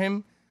pains for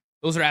him.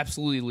 Those are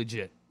absolutely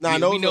legit.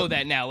 We know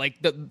that now.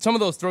 Some of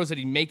those throws that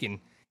he's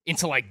making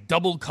into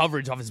double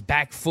coverage off his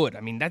back foot.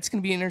 I mean, that's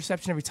going to be an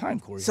interception every time,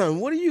 Corey. Son,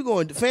 what are you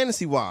going to,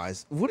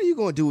 fantasy-wise, what are you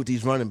going to do with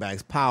these running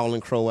backs, Powell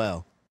and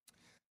Crowell?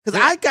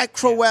 Because I got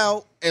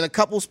Crowell in a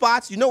couple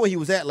spots. You know where he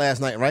was at last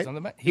night, right?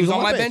 He was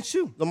on my bench,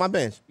 too. On my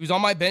bench. He was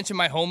on my bench in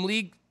my home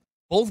league.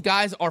 Both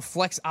guys are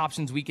flex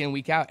options week in,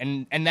 week out,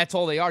 and that's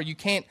all they are. You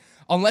can't,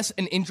 unless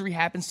an injury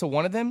happens to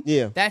one of them,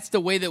 that's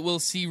the way that we'll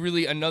see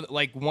really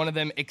one of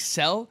them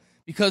excel.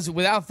 Because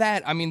without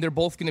that, I mean, they're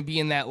both going to be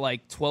in that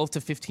 12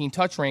 to 15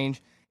 touch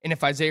range. And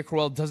if Isaiah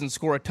Crowell doesn't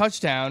score a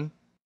touchdown,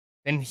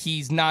 then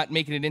he's not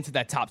making it into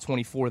that top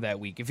 24 that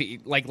week. If he,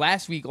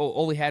 last week,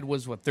 all he had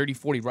was 30,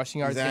 40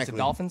 rushing yards against the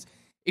Dolphins.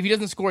 If he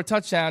doesn't score a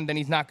touchdown, then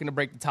he's not going to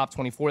break the top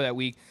 24 that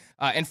week.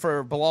 And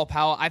for Bilal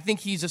Powell, I think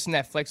he's just in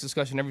that flex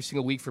discussion every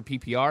single week for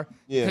PPR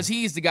because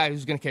he's the guy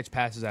who's going to catch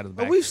passes out of the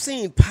back. But we've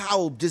seen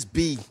Powell just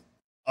be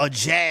a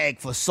jag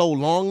for so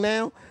long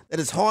now that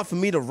it's hard for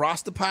me to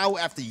roster Powell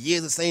after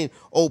years of saying,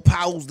 oh,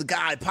 Powell's the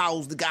guy,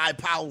 Powell's the guy,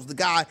 Powell's the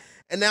guy.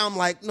 And now I'm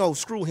like, no,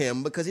 screw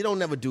him because he don't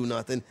never do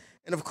nothing.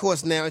 And, of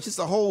course, now it's just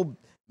a whole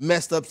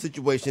messed up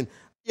situation.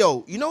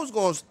 Yo, you know what's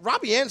going on?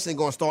 Robbie Anderson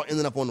going to start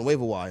ending up on the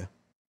waiver wire.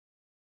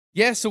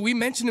 Yeah, so we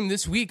mentioned him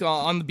this week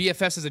on the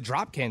BFS as a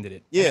drop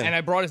candidate. Yeah. And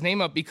I brought his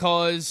name up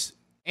because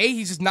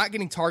He's just not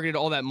getting targeted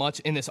all that much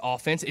in this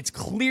offense. It's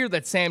clear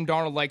that Sam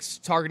Darnold likes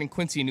targeting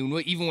Quincy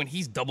Enunwa. Even when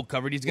he's double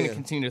covered, he's going to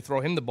continue to throw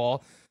him the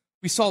ball.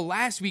 We saw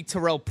last week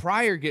Terrell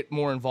Pryor get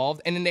more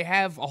involved, and then they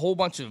have a whole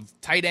bunch of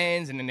tight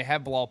ends, and then they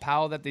have Bilal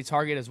Powell that they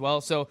target as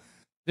well. So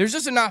there's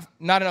just not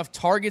enough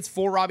targets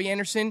for Robbie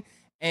Anderson,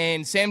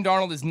 and Sam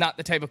Darnold is not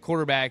the type of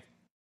quarterback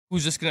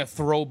who's just going to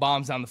throw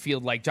bombs down the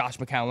field like Josh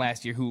McCown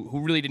last year, who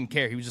really didn't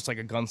care. He was just like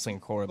a gunslinger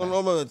quarterback. I'm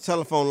on the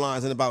telephone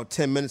lines in about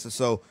 10 minutes or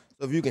so.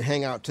 So if you can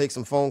hang out, take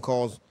some phone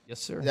calls. Yes,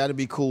 sir. That'd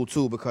be cool,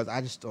 too, because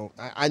I just don't.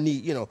 I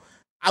need,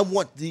 I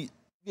want the,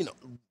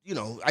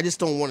 I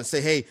just don't want to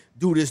say, hey,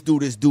 do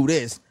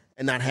this,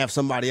 and not have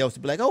somebody else to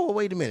be like, oh,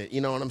 wait a minute.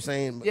 You know what I'm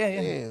saying? But,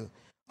 yeah.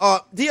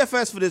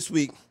 DFS for this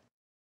week,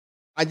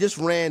 I just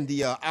ran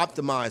the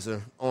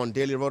optimizer on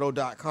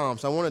dailyroto.com.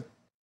 So I want to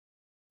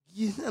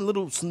get a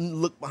little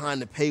look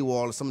behind the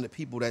paywall of some of the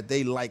people that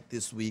they like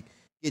this week.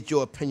 Get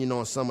your opinion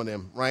on some of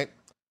them, right?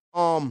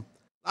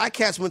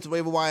 Cats went to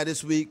waiver wire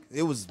this week.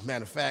 It was,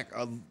 matter of fact,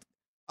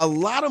 a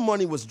lot of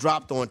money was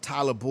dropped on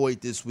Tyler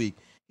Boyd this week.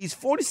 He's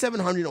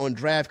 4,700 on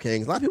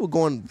DraftKings. A lot of people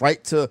going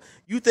right to.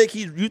 You think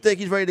he's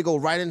ready to go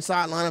right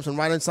inside lineups and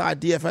right inside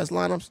DFS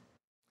lineups?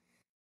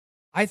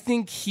 I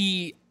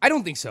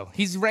don't think so.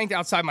 He's ranked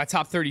outside my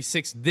top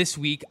 36 this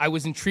week. I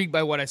was intrigued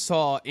by what I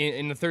saw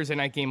in the Thursday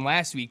night game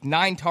last week.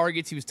 9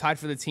 targets. He was tied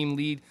for the team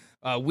lead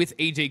with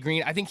A.J.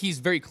 Green. I think he's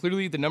very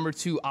clearly the number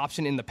 2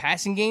 option in the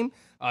passing game.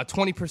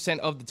 20%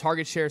 of the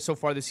target share so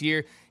far this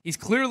year. He's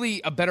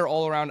clearly a better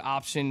all-around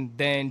option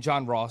than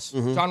John Ross.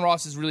 Mm-hmm. John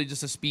Ross is really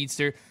just a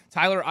speedster.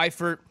 Tyler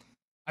Eifert,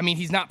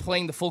 he's not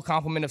playing the full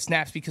complement of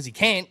snaps because he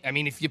can't.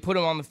 If you put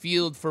him on the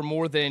field for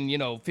more than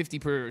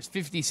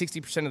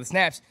 60% of the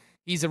snaps,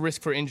 he's a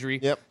risk for injury.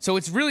 Yep. So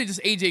it's really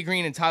just A.J.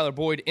 Green and Tyler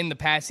Boyd in the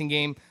passing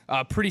game.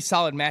 Pretty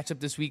solid matchup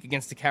this week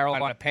against the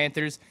Carolina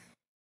Panthers.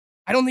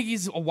 I don't think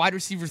he's a wide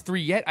receiver 3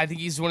 yet. I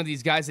think he's one of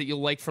these guys that you'll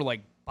like for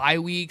bye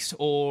weeks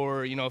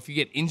or, if you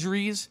get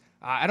injuries.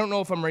 I don't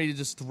know if I'm ready to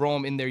just throw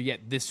him in there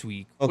yet this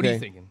week. Okay. What are you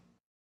thinking?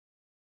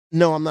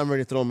 No, I'm not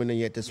ready to throw him in there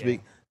yet this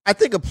week. I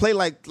think a play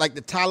like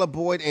the Tyler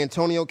Boyd,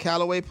 Antonio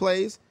Callaway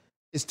plays,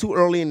 it's too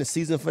early in the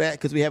season for that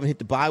because we haven't hit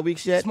the bye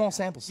weeks yet. Small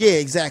sample size. Yeah,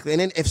 exactly.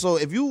 And then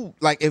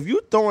if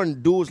you're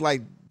throwing dudes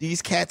like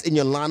these cats in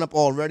your lineup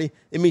already,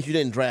 it means you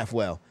didn't draft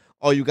well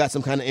or you got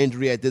some kind of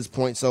injury at this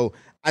point. So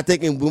I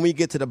think when we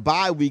get to the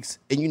bye weeks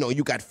and,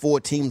 you got 4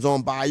 teams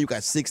on bye, you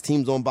got 6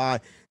 teams on bye,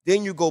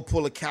 then you go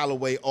pull a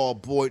Callaway or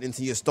Boyd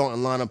into your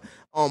starting lineup.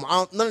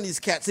 None of these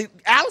cats. See,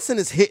 Allison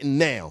is hitting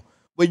now,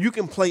 where you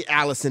can play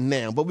Allison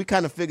now. But we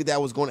kind of figured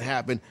that was going to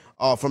happen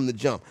from the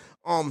jump.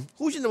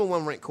 Who's your number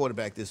 1 ranked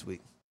quarterback this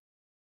week?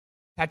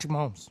 Patrick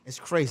Mahomes. It's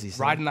crazy,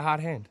 son. Riding the hot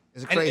hand.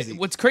 It's crazy. And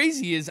what's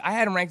crazy is I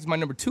had him ranked as my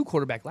number 2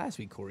 quarterback last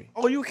week, Corey.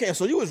 Oh, you can.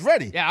 So you was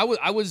ready. Yeah,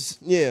 I was.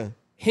 Yeah.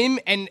 Him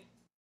and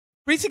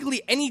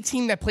basically any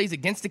team that plays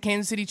against the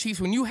Kansas City Chiefs,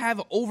 when you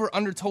have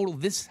over-under total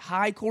this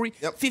high, Corey,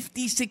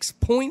 56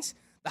 points,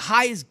 the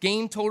highest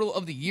game total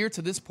of the year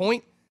to this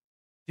point,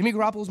 Jimmy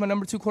Garoppolo is my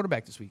number 2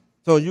 quarterback this week.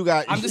 So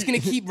I'm just going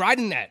to keep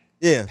riding that.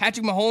 Yeah.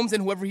 Patrick Mahomes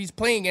and whoever he's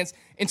playing against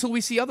until we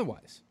see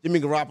otherwise.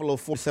 Jimmy Garoppolo,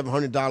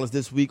 $4,700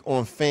 this week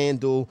on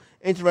FanDuel.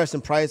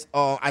 Interesting price.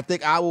 I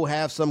think I will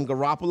have some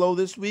Garoppolo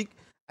this week.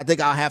 I think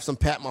I'll have some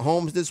Pat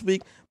Mahomes this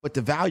week, but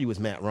the value is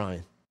Matt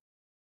Ryan.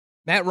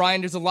 Matt Ryan,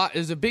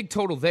 there's a big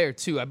total there,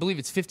 too. I believe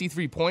it's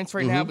 53 points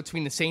right now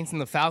between the Saints and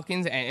the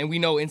Falcons, and we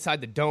know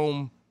inside the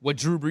dome what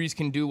Drew Brees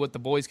can do, what the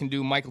boys can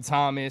do, Michael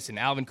Thomas and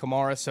Alvin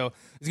Kamara. So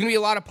there's going to be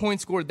a lot of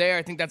points scored there.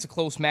 I think that's a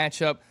close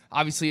matchup,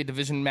 obviously a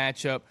division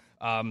matchup.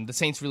 The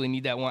Saints really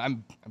need that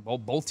one.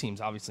 Both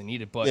teams obviously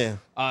need it, but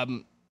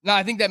no,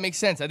 I think that makes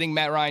sense. I think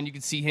Matt Ryan, you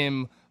could see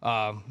him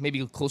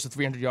maybe close to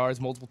 300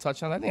 yards, multiple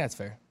touchdowns. I think that's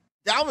fair.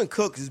 Dalvin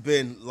Cook has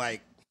been like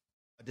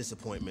a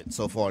disappointment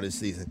so far this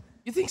season.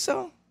 You think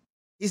so?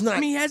 He's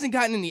not. He hasn't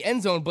gotten in the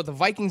end zone, but the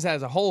Vikings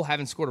as a whole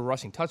haven't scored a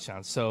rushing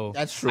touchdown. So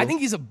that's true. I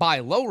think he's a buy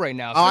low right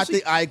now.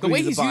 I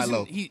agree he's a buy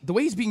low. The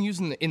way he's being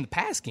used in the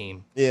pass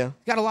game, he's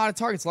got a lot of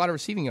targets, a lot of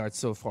receiving yards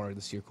so far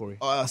this year, Corey.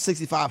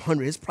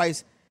 6,500. His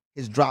price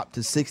has dropped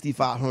to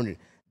 6,500.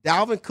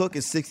 Dalvin Cook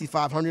is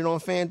 6,500 on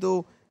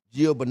FanDuel.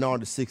 Gio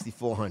Bernard is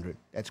 6,400.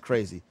 That's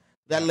crazy.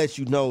 That lets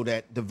you know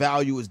that the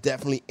value is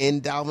definitely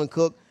in Dalvin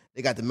Cook.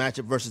 They got the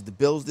matchup versus the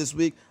Bills this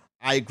week.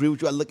 I agree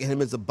with you. I look at him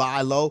as a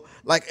buy low.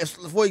 Like,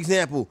 for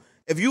example,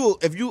 if you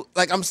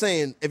like I'm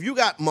saying, if you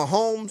got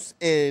Mahomes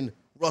and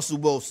Russell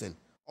Wilson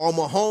or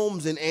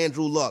Mahomes and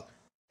Andrew Luck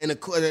and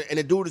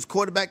a dude is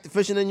quarterback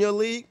deficient in your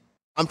league,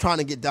 I'm trying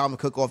to get Dalvin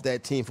Cook off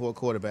that team for a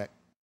quarterback.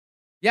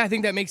 Yeah, I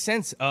think that makes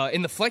sense.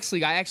 In the flex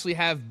league, I actually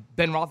have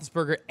Ben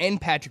Roethlisberger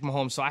and Patrick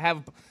Mahomes, so I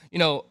have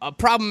a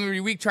problem every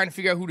week trying to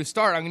figure out who to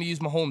start. I'm going to use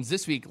Mahomes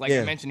this week. Like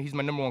I mentioned, he's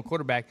my number 1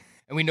 quarterback.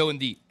 And we know in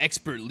the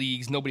expert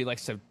leagues, nobody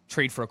likes to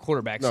trade for a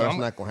quarterback. No, so that's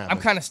not going to happen.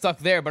 I'm kind of stuck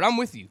there, but I'm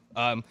with you.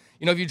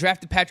 If you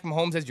drafted Patrick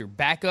Mahomes as your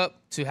backup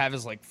to have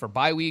as for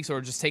bye weeks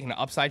or just taking an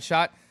upside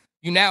shot,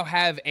 you now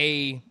have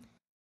a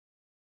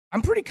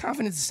I'm pretty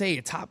confident to say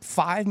a top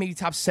 5, maybe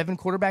top 7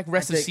 quarterback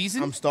rest of the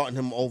season. I'm starting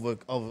him over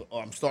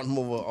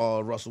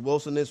Russell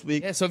Wilson this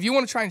week. Yeah, so if you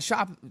want to try and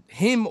shop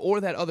him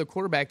or that other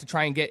quarterback to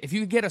try and get, if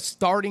you could get a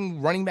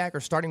starting running back or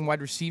starting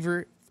wide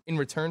receiver in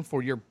return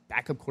for your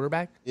backup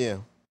quarterback,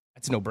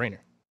 that's a no-brainer.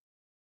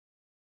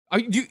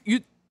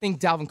 You think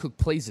Dalvin Cook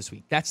plays this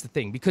week? That's the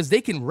thing, because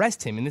they can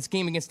rest him in this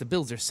game against the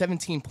Bills. They're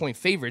 17-point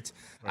favorites.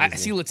 I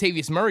see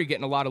Latavius Murray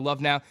getting a lot of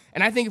love now,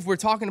 and I think if we're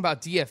talking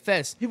about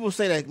DFS, people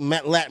say that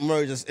Lat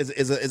Murray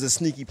is a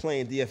sneaky play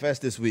in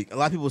DFS this week. A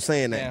lot of people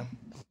saying that.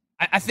 Yeah.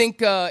 I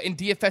think in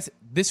DFS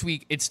this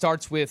week it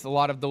starts with a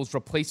lot of those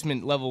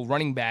replacement level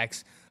running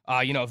backs.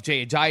 If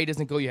Jay Ajayi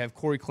doesn't go, you have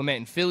Corey Clement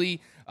in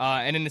Philly,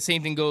 and then the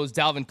same thing goes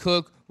Dalvin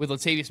Cook with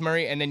Latavius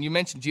Murray, and then you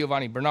mentioned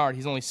Giovanni Bernard.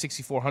 He's only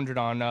 6,400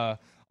 on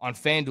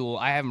FanDuel.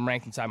 I have him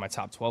ranked inside my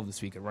top 12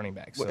 this week at running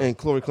back. So. And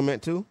Corey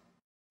Clement too?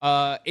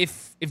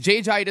 If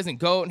Jay Ajayi doesn't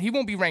go, and he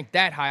won't be ranked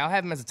that high, I'll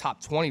have him as a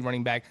top 20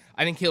 running back.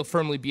 I think he'll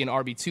firmly be an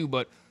RB2,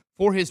 but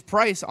for his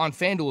price on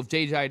FanDuel, if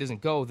Jay Ajayi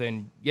doesn't go,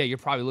 then, yeah, you're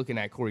probably looking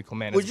at Corey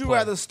Clement. Would you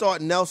rather start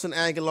Nelson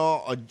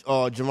Aguilar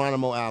or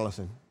Geronimo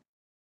Allison?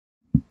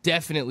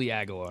 Definitely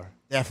Aguilar.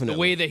 Definitely. The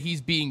way that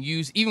he's being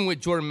used, even with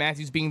Jordan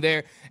Matthews being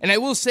there. And I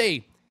will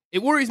say,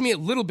 it worries me a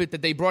little bit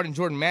that they brought in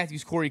Jordan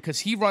Matthews, Corey, because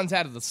he runs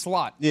out of the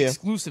slot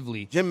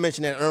exclusively. Jim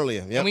mentioned that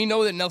earlier. Yep. And we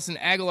know that Nelson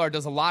Aguilar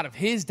does a lot of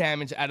his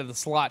damage out of the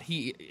slot.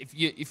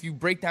 If you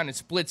break down his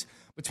splits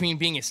between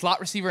being a slot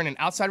receiver and an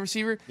outside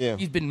receiver,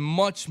 he's been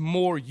much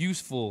more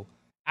useful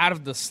out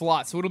of the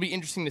slot. So it'll be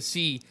interesting to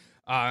see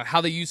how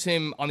they use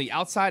him on the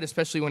outside,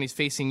 especially when he's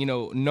facing,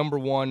 number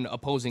one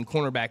opposing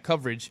cornerback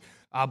coverage.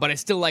 But I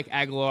still like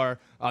Aguilar,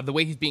 the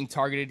way he's being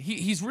targeted.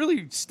 He's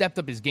really stepped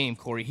up his game,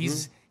 Corey.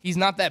 He's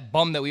not that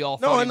bum that we all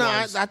thought he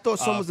was. I thought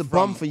someone was a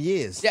bum for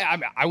years. Yeah,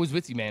 I was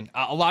with you, man.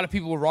 A lot of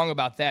people were wrong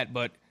about that,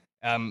 but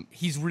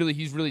he's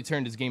really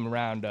turned his game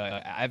around.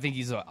 I think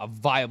he's a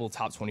viable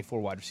top 24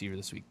 wide receiver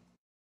this week.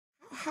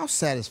 How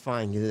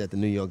satisfying is it that the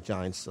New York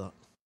Giants suck?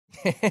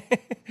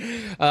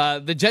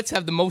 The Jets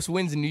have the most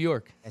wins in New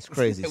York. That's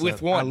crazy.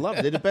 With one. I love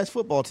it. They're the best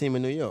football team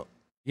in New York.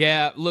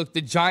 Yeah, look,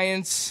 the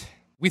Giants,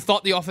 we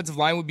thought the offensive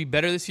line would be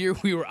better this year.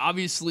 We were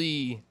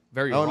obviously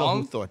very wrong. I don't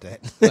know who thought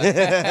that.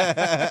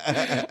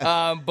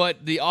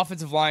 But the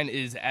offensive line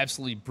is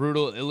absolutely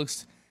brutal.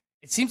 It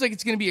seems like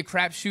it's going to be a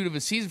crapshoot of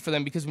a season for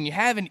them, because when you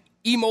have an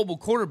immobile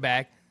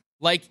quarterback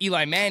like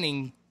Eli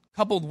Manning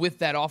coupled with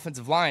that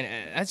offensive line,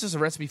 that's just a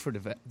recipe for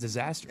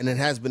disaster. And it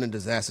has been a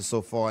disaster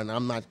so far, and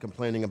I'm not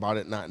complaining about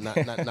it, not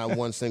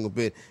one single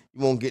bit.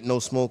 You won't get no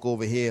smoke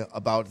over here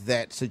about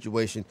that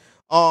situation.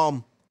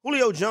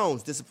 Julio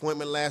Jones,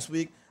 disappointment last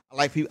week. I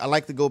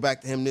like to go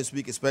back to him this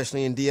week,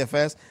 especially in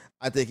DFS.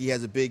 I think he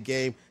has a big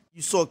game.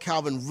 You saw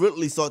Calvin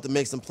Ridley start to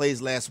make some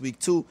plays last week,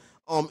 too.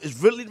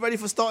 Is Ridley ready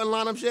for starting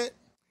lineups yet?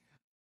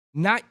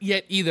 Not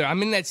yet either.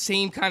 I'm in that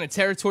same kind of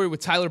territory with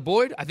Tyler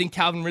Boyd. I think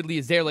Calvin Ridley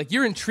is there. Like,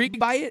 you're intrigued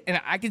by it, and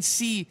I can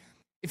see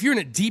if you're in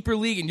a deeper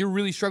league and you're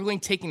really struggling,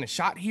 taking a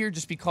shot here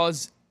just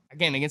because,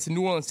 again, against the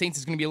New Orleans Saints,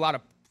 there's going to be a lot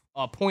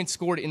of points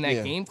scored in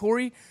that game,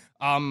 Corey.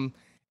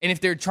 And if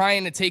they're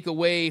trying to take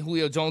away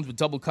Julio Jones with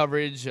double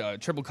coverage,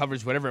 triple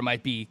coverage, whatever it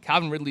might be,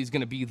 Calvin Ridley is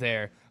going to be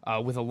there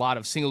with a lot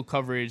of single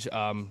coverage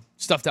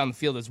stuff down the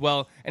field as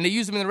well. And they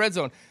use him in the red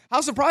zone.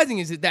 How surprising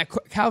is it that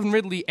Calvin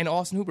Ridley and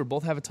Austin Hooper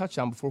both have a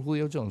touchdown before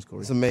Julio Jones,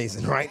 Corey? It's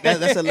amazing, right?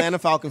 That's Atlanta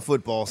Falcon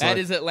football. Son. That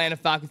is Atlanta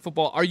Falcon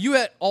football. Are you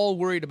at all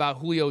worried about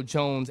Julio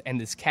Jones and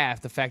this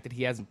calf, the fact that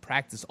he hasn't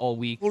practiced all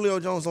week? Julio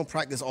Jones don't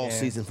practice all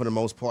season for the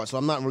most part, so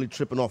I'm not really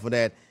tripping off of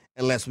that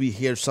unless we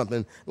hear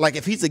something. Like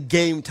if he's a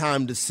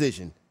game-time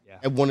decision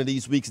at one of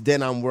these weeks,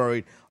 then I'm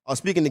worried.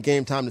 Speaking of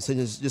game-time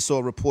decisions, just saw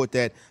a report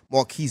that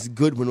Marquise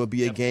Goodwin will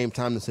be a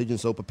game-time decision,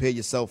 so prepare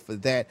yourself for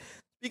that.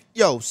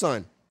 Yo,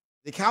 son,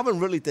 the Calvin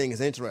Ridley thing is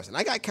interesting.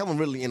 I got Calvin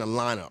Ridley in a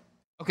lineup.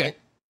 Okay. Right?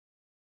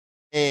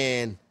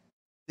 And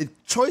the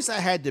choice I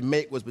had to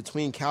make was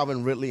between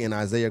Calvin Ridley and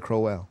Isaiah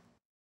Crowell.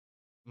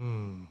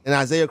 And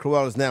Isaiah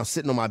Crowell is now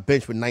sitting on my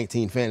bench with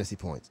 19 fantasy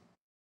points.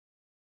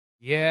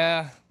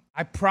 Yeah.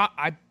 I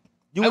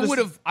would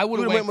have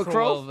went with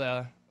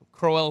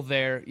Crowell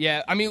there.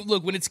 Yeah, I mean,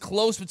 look, when it's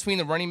close between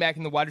the running back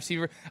and the wide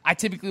receiver, I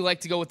typically like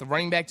to go with the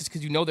running back just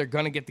because they're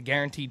going to get the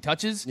guaranteed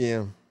touches.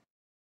 Yeah.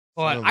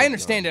 But I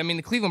understand it. I mean,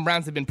 the Cleveland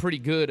Browns have been pretty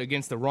good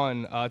against the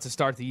run to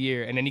start the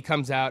year, and then he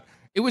comes out.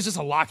 It was just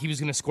a lock he was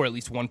going to score at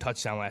least one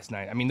touchdown last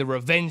night. I mean, the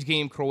revenge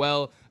game,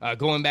 Crowell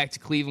going back to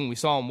Cleveland, we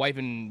saw him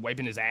wiping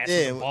his ass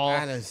with the ball.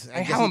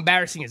 How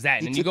embarrassing is that?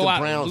 And then you go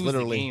out and lose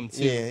the game,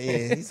 too.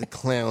 Yeah, he's a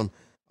clown.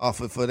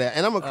 For that.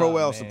 And I'm a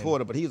Crowell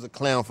supporter, but he was a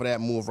clown for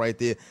that move right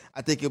there.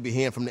 I think you'll be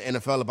hearing from the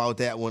NFL about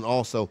that one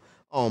also.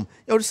 Son,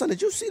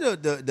 did you see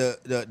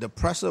the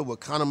presser with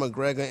Conor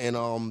McGregor and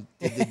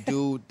the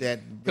dude that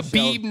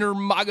Khabib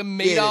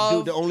Nurmagomedov?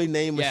 Yeah, the only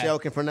name Michelle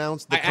can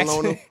pronounce, the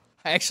Colonel.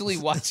 I actually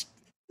watched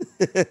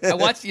I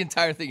watched the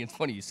entire thing. It's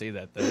funny you say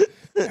that, though.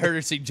 I heard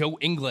her say Joe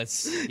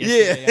Ingles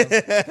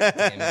yesterday.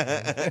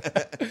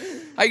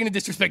 How are you going to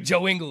disrespect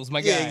Joe Ingles,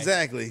 my guy? Yeah,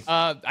 exactly.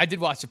 I did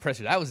watch the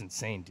presser. That was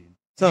insane, dude.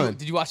 Son,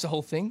 did you watch the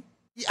whole thing?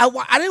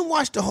 I didn't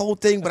watch the whole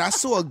thing, but I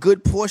saw a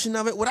good portion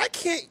of it. What I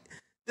can't,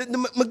 the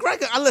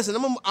McGregor. Listen.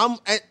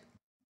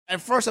 At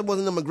first I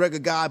wasn't a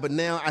McGregor guy, but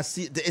now I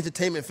see the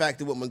entertainment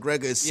factor with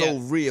McGregor is so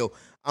real.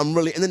 I'm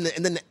really, and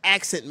then the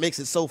accent makes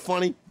it so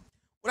funny.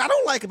 What I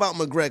don't like about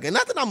McGregor,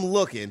 not that I'm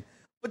looking,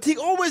 but he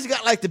always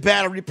got like the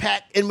battery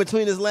pack in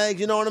between his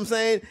legs. You know what I'm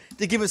saying?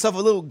 To give himself a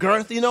little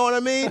girth. You know what I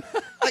mean?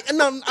 Like, and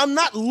I'm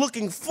not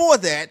looking for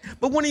that.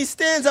 But when he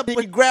stands up and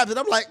he grabs it,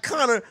 I'm like,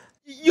 Conor,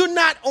 you're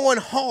not on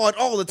hard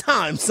all the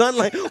time, son.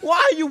 Like,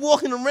 why are you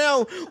walking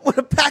around with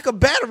a pack of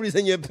batteries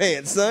in your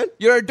pants, son?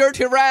 You're a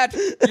dirty rat.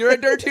 You're a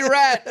dirty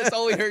rat. That's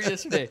all we heard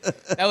yesterday.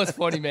 That was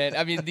funny, man.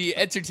 I mean, the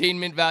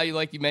entertainment value,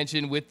 like you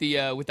mentioned, with the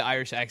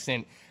Irish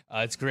accent,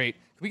 it's great.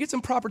 Can we get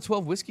some proper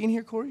 12 whiskey in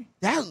here, Corey?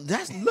 That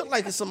looked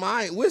like it's some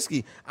iron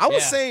whiskey. I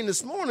was saying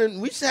this morning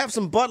we should have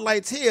some Bud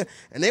Lights here,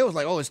 and they was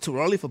like, oh, it's too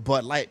early for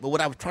Bud Light. But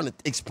what I was trying to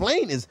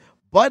explain is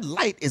Bud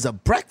Light is a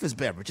breakfast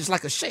beverage. It's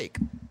like a shake.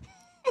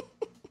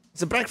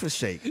 It's a breakfast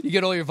shake. You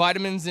get all your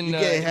vitamins in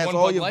it has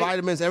all Bud your Light?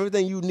 vitamins.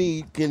 Everything you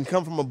need can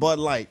come from a Bud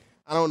Light.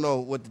 I don't know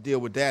what the deal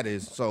with that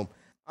is, so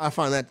I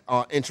find that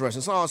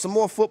interesting. So some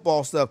more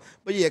football stuff.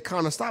 But, yeah,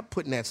 Conor, stop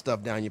putting that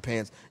stuff down your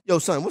pants. Yo,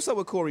 son, what's up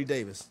with Corey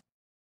Davis?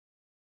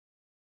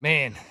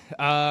 Man,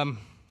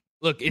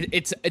 look,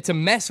 it's a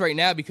mess right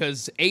now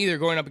because, A, they're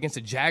going up against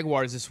the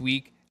Jaguars this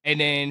week, and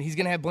then he's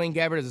going to have Blaine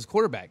Gabbert as his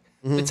quarterback.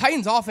 Mm-hmm. The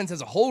Titans' offense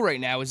as a whole right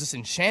now is just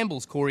in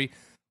shambles, Corey.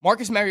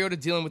 Marcus Mariota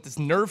dealing with this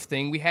nerve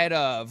thing. We had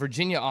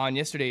Virginia on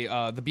yesterday,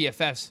 the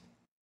BFFs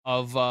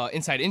of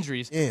Inside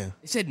Injuries. Yeah.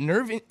 They said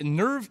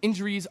nerve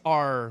injuries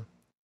are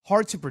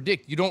hard to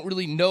predict. You don't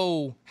really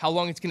know how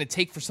long it's going to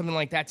take for something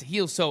like that to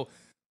heal. So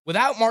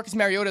without Marcus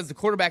Mariota as the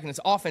quarterback in this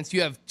offense,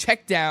 you have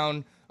check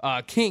down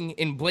King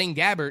in Blaine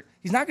Gabbert.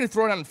 He's not going to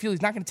throw it on the field.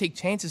 He's not going to take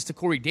chances to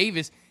Corey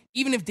Davis.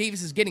 Even if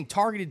Davis is getting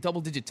targeted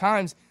double-digit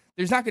times,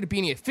 there's not going to be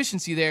any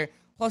efficiency there.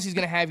 Plus, he's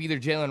going to have either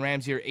Jalen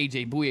Ramsey or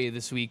A.J. Bouye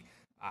this week.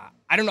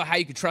 I don't know how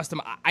you could trust him.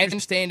 I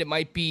understand it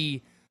might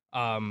be a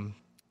play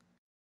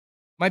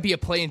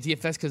in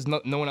DFS because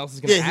no one else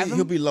is going to have him.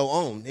 He'll be low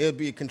owned. It'll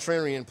be a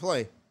contrarian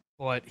play.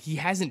 But he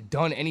hasn't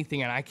done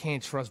anything, and I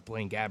can't trust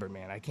Blaine Gabbert,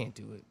 man. I can't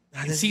do it.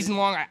 In season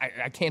long,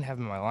 I can't have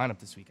him in my lineup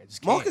this week. I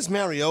just can't. Marcus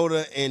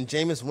Mariota and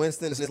Jameis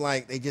Winston, it's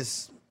like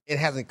it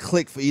hasn't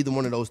clicked for either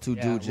one of those two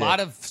dudes yet. A lot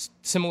of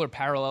similar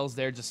parallels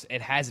there. Just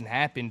it hasn't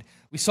happened.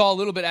 We saw a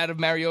little bit out of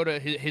Mariota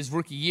his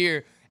rookie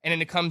year, and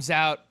then it comes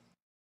out.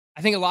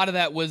 I think a lot of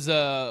that was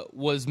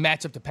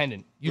matchup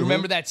dependent. You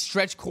remember that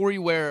stretch, Corey,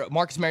 where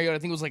Marcus Mariota, I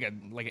think it was like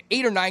an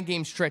 8 or 9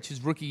 game stretch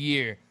his rookie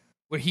year,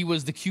 where he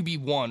was the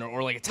QB1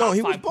 or like a top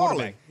 5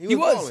 quarterback. He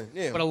was balling.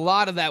 Yeah. But a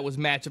lot of that was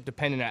matchup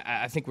dependent.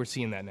 I think we're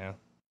seeing that now.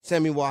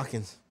 Sammy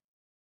Watkins.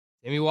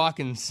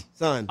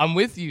 Son. I'm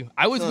with you.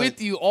 I was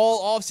with you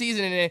all offseason,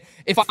 and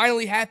it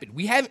finally happened.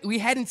 We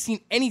hadn't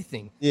seen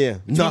anything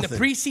between the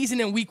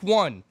preseason and week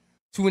 1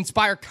 to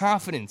inspire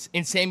confidence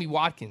in Sammy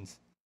Watkins.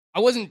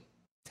 I wasn't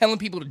telling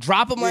people to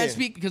drop him last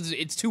week because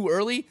it's too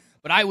early,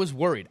 but I was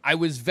worried. I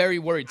was very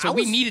worried. So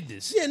we needed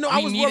this. Yeah, no, I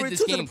was worried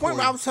too, to the point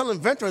where I was telling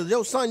Ventura,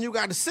 yo, son, you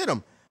got to sit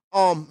him.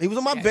 He was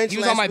on my bench last week. He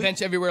was on my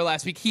bench everywhere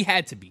last week. He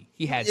had to be.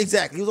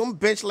 Exactly. He was on the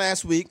bench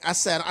last week. I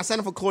sat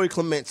him for Corey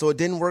Clement, so it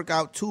didn't work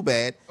out too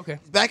bad. Okay.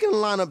 He's back in the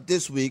lineup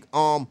this week.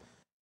 The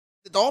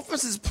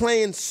offense is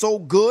playing so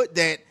good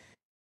that,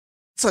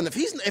 son,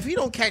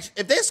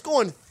 if they're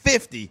scoring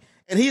 50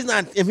 and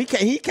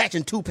he's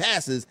catching 2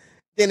 passes,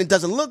 then it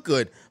doesn't look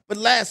good. But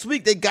last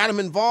week they got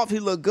him involved. He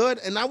looked good,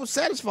 and I was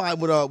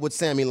satisfied with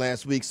Sammy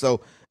last week.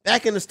 So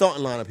back in the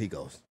starting lineup he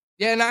goes.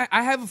 Yeah, and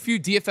I have a few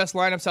DFS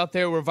lineups out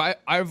there where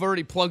I've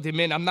already plugged him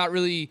in. I'm not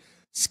really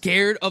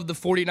scared of the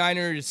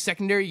 49ers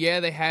secondary. Yeah,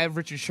 they have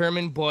Richard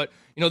Sherman, but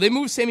they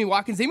move Sammy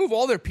Watkins. They move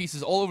all their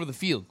pieces all over the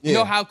field. You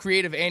know how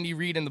creative Andy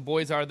Reid and the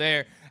boys are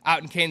there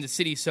out in Kansas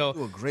City. So they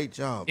do a great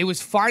job. It was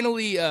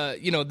finally,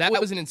 that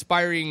was an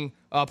inspiring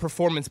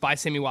performance by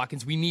Sammy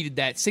Watkins. We needed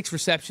that. 6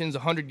 receptions,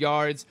 100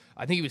 yards.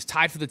 I think he was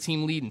tied for the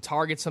team lead in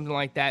targets, something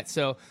like that.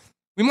 So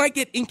we might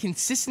get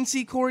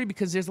inconsistency, Corey,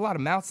 because there's a lot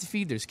of mouths to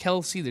feed. There's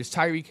Kelsey, there's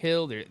Tyreek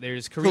Hill,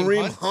 there's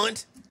Kareem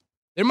Hunt.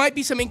 There might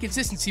be some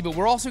inconsistency, but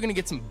we're also going to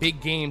get some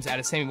big games out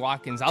of Sammy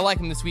Watkins. I like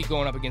him this week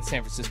going up against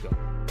San Francisco.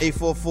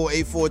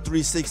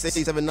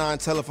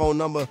 844-843-6879 telephone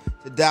number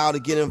to dial to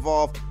get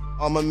involved.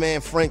 My man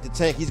Frank the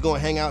Tank, he's going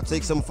to hang out,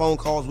 take some phone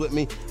calls with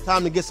me.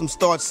 Time to get some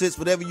start sits,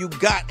 whatever you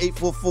got,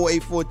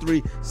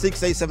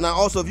 844-843-6879.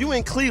 Also, if you're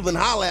in Cleveland,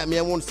 holla at me.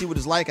 I want to see what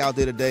it's like out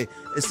there today.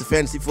 It's the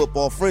Fantasy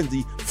Football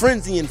Frenzy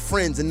and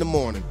Friends in the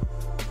morning.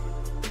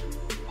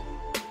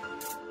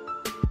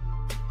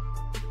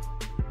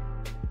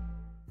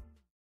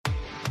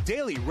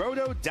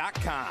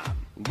 DailyRoto.com.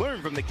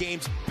 Learn from the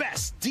game's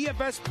best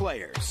DFS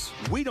players.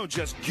 We don't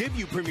just give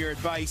you premier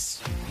advice,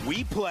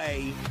 We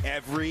play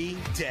every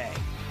day.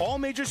 All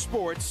major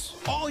sports,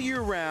 all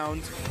year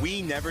round,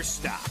 we never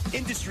stop.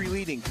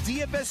 Industry-leading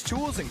DFS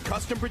tools and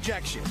custom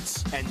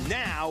projections. And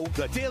now,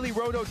 the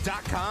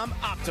DailyRoto.com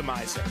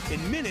Optimizer.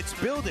 In minutes,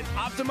 build and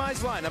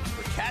optimize lineups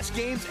for cash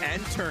games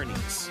and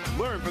tourneys.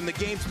 Learn from the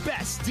game's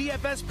best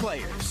DFS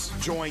players.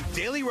 Join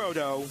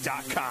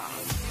DailyRoto.com.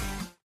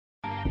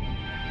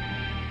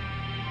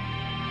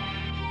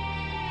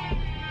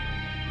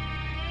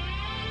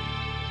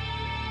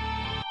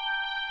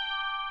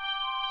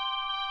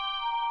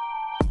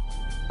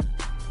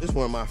 This is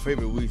one of my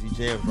favorite Weezy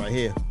jams right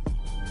here.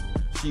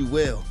 She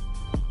will.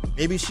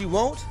 Maybe she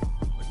won't,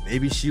 but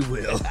maybe she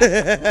will.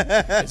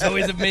 It's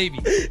always a maybe.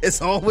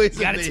 It's always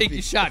you a maybe. You got to take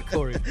your shot,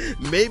 Corey.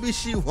 Maybe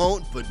she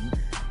won't, but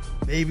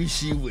maybe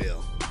she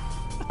will.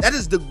 That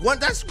is the one.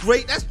 That's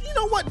great. That's, you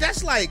know what?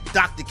 That's like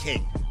Dr.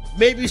 King.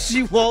 Maybe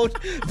she won't,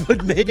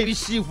 but maybe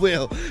she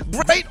will.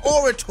 Great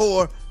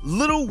orator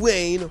Lil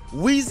Wayne,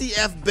 Weezy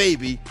F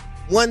Baby,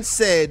 once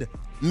said,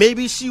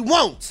 maybe she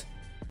won't,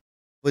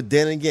 but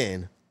then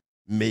again,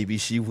 maybe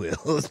she will.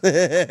 I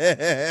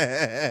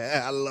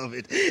love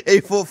it.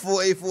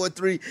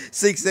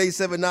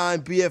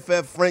 844-843-6879.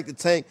 BFF Frank the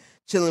Tank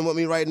chilling with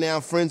me right now.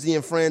 Frenzy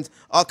and friends.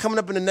 Coming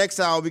up in the next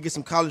hour, we get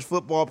some college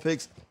football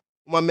picks.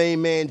 My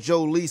main man,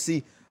 Joe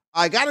Lisi.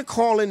 I got to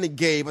call in to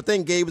Gabe. I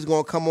think Gabe is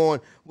going to come on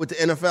with the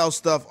NFL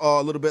stuff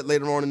a little bit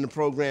later on in the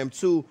program,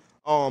 too.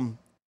 And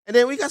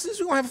then we're going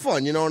to have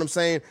fun, you know what I'm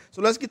saying?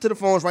 So let's get to the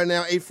phones right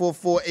now,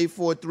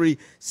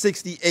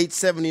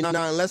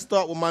 844-843-6879. Let's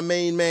start with my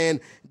main man,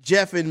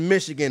 Jeff in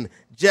Michigan.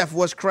 Jeff,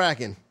 what's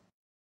cracking?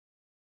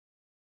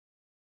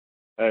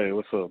 Hey,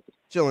 what's up?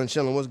 Chilling.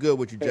 What's good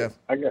with you, Jeff?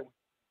 I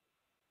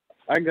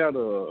got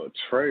a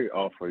trade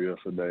offer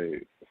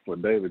yesterday for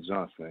David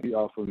Johnson. He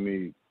offered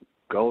me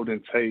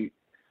Golden Tate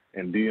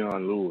and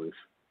Dion Lewis,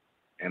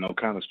 and I'm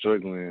kind of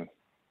struggling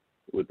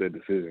with that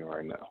decision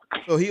right now.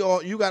 So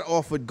you got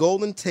offered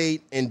Golden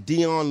Tate and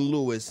Dion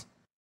Lewis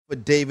for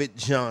David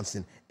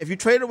Johnson. If you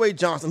trade away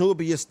Johnson, who would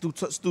be your two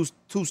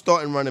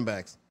starting running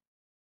backs?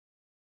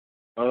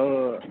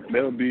 That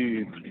would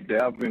be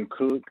Dalvin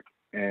Cook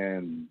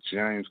and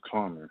James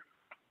Conner.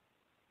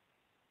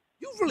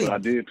 But I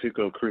did pick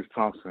up Chris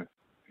Thompson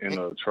in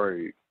a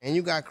trade. And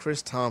you got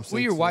Chris Thompson. Who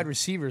are your wide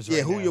receivers right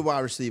now? Who are your wide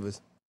receivers?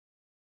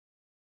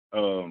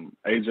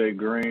 AJ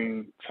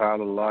Green,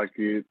 Tyler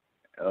Lockett,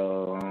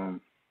 and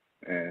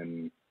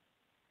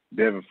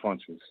Devin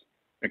Funchess,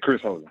 and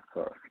Chris Hogan.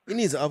 Sorry. He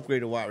needs to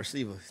upgrade a wide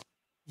receiver.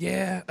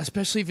 Yeah,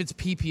 especially if it's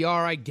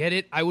PPR. I get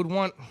it. I would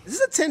want. Is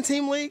this a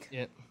 10-team league?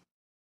 Yeah.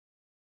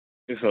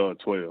 It's a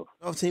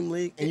 12-team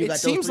league. And you it got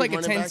seems those like a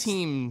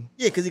 10-team.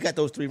 Yeah, because you got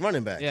those 3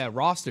 running backs. Yeah,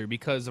 roster,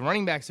 because the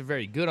running backs are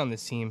very good on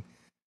this team.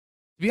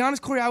 To be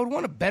honest, Corey, I would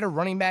want a better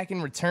running back in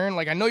return.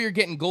 Like, I know you're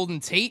getting Golden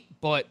Tate,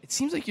 but it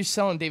seems like you're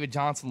selling David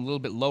Johnson a little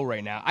bit low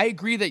right now. I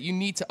agree that you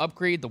need to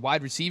upgrade the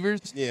wide receivers.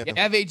 Yeah. You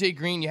have A.J.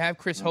 Green. You have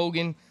Chris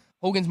Hogan.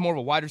 Hogan's more of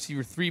a wide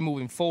receiver 3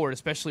 moving forward,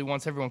 especially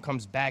once everyone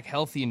comes back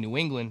healthy in New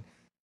England.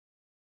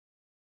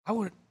 I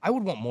would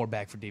want more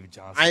back for David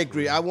Johnson. I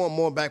agree. I want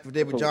more back for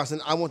David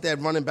Johnson. I want that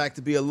running back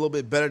to be a little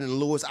bit better than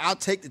Lewis. I'll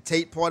take the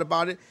Tate part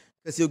about it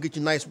because he'll get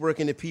you nice work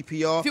in the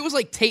PPR. If it was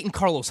like Tate and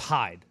Carlos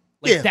Hyde,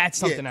 that's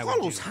something I would do.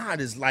 Carlos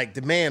Hyde is like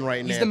the man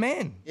right now. He's the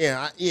man.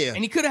 Yeah.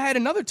 And he could have had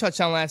another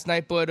touchdown last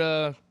night,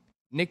 but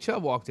Nick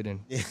Chubb walked it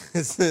in. Yeah,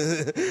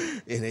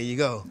 there you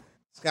go.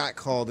 Scott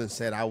called and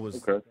said I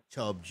was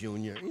Chubb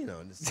Jr. You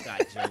know, the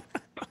Scott joke.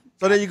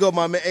 So there you go,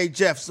 my man. Hey,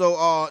 Jeff,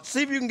 so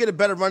see if you can get a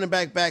better running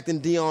back than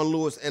Dion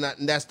Lewis, and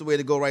that's the way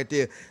to go right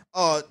there.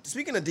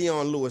 Speaking of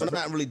Dion Lewis,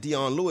 not really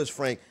Dion Lewis,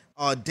 Frank,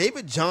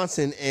 David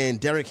Johnson and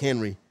Derrick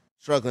Henry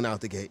struggling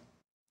out the gate.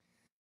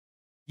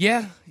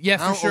 Yeah,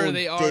 for sure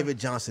they are. David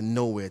Johnson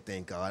nowhere,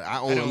 thank God. I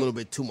own a little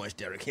bit too much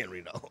Derrick Henry,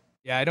 though.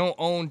 Yeah, I don't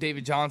own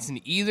David Johnson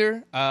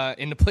either.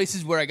 In the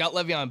places where I got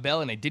Le'Veon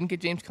Bell and I didn't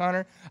get James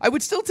Conner, I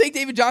would still take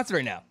David Johnson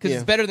right now because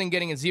it's better than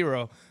getting a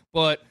 0.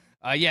 But,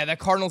 that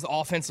Cardinals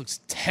offense looks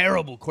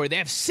terrible, Corey. They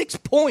have 6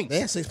 points. They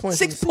have 6 points.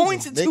 6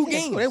 points in 2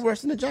 games. They're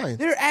worse than the Giants.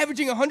 They're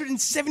averaging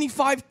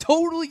 175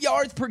 total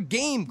yards per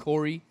game,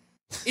 Corey.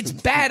 It's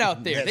bad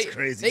out there. That's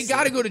crazy. They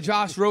got to go to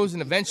Josh Rosen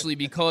eventually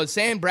because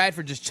Sam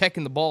Bradford just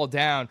checking the ball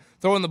down,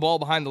 throwing the ball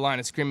behind the line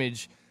of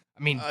scrimmage.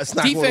 I mean,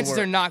 defenses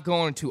are not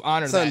going to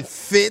honor that.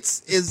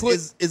 Fitz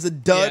is a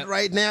dud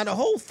right now. The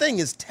whole thing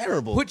is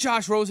terrible. Put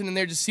Josh Rosen in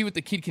there, just see what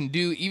the kid can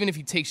do. Even if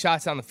he takes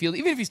shots down the field,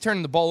 even if he's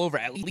turning the ball over,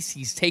 at least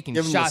he's taking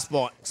shots.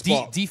 Spot.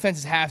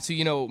 Defenses have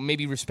to,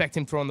 maybe respect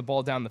him throwing the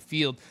ball down the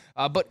field.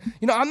 But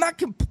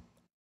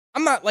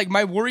I'm not like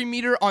my worry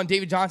meter on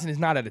David Johnson is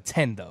not at a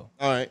 10 though.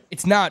 All right,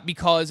 it's not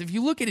because if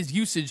you look at his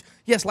usage,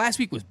 yes, last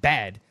week was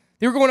bad.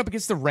 They were going up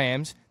against the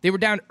Rams. They were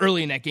down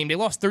early in that game. They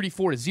lost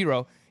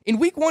 34-0. In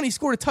week 1, he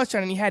scored a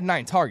touchdown and he had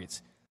 9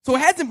 targets. So it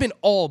hasn't been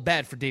all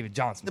bad for David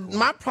Johnson.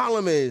 My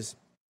problem is,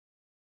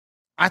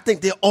 I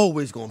think they're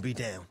always going to be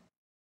down.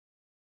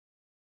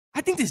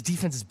 I think this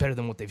defense is better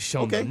than what they've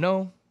shown. Okay.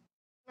 No.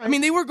 I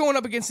mean, they were going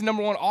up against the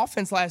number 1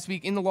 offense last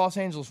week in the Los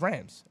Angeles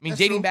Rams. I mean,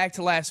 dating back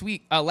to last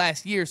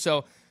year.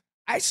 So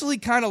I actually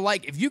kind of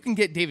like, if you can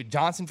get David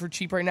Johnson for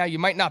cheap right now, you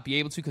might not be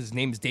able to because his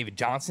name is David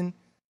Johnson.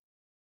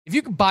 If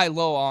you could buy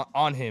low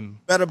on him.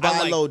 Better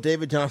buy low,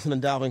 David Johnson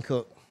and Dalvin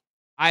Cook.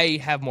 I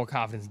have more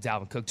confidence in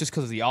Dalvin Cook just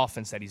because of the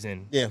offense that he's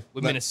in. Yeah.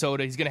 With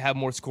Minnesota, he's going to have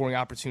more scoring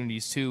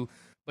opportunities too.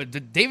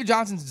 But David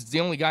Johnson's the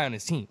only guy on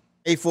his team.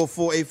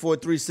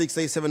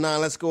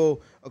 844-843-6879. Let's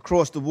go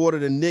across the water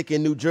to Nick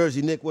in New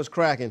Jersey. Nick, what's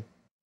cracking?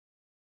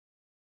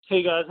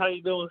 Hey, guys. How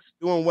you doing?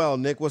 Doing well,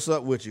 Nick. What's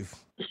up with you?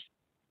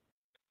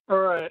 All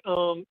right.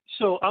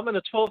 So I'm in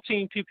a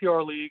 12-team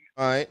PPR league.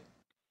 All right.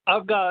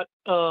 I've got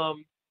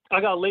I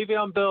got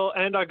Le'Veon Bell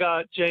and I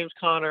got James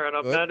Conner, and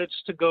I've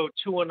managed to go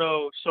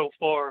 2-0 so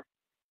far,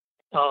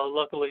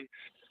 luckily.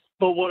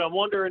 But what I'm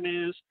wondering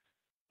is,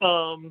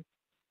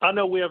 I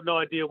know we have no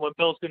idea when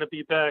Bell's going to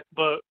be back,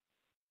 but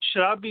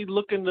should I be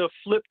looking to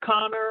flip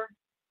Conner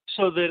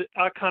so that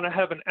I kind of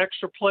have an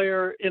extra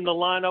player in the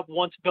lineup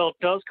once Bell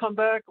does come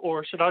back,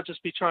 or should I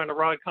just be trying to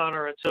ride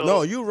Conner until?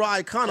 No, you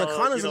ride Conner.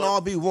 Conner's an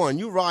RB1.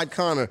 You ride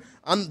Conner.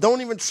 Don't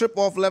even trip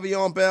off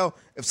Le'Veon Bell.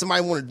 If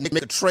somebody wanted to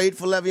make a trade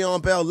for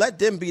Le'Veon Bell, let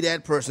them be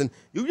that person.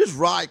 You just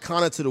ride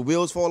Conner till the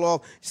wheels fall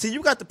off. See,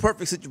 you got the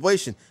perfect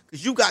situation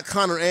because you got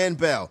Conner and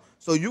Bell.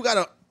 So you got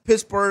a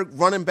Pittsburgh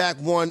running back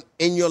one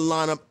in your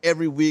lineup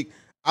every week.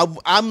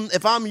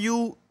 If I'm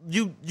you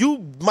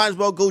might as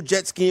well go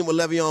jet skiing with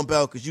Le'Veon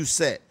Bell because you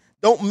set.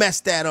 Don't mess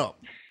that up.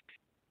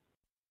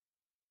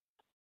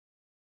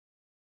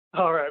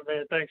 All right,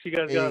 man. Thanks. You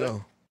guys got it.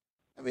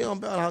 Le'Veon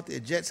Bell out there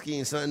jet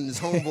skiing, son. His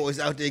homeboys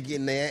out there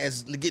getting their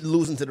ass, getting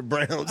losing to the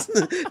Browns,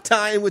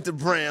 tying with the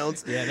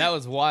Browns. Yeah, that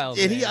was wild.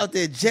 Yeah, man. he out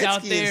there jet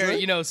out skiing,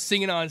 there, son.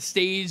 Singing on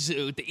stage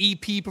with the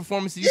EP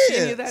performance. Did you see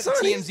any of that? Son,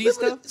 the TMZ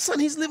stuff? Son,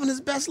 he's living his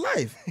best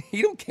life.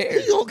 He don't care.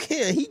 He don't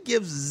care. He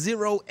gives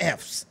 0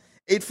 Fs.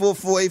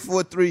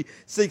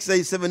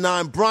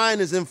 844-843-6879.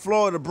 Brian is in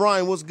Florida.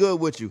 Brian, what's good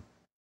with you?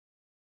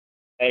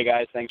 Hey,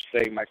 guys. Thanks for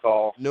taking my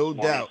call. No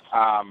doubt.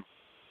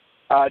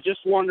 Just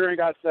wondering,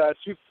 got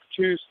two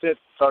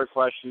start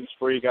questions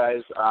for you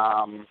guys.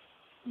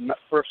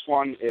 First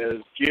one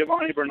is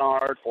Giovanni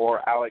Bernard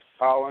or Alex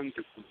Collins.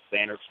 It's the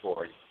standard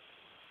scoring.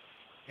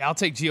 Yeah, I'll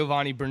take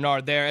Giovanni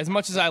Bernard there. As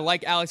much as I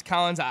like Alex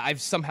Collins, I've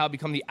somehow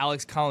become the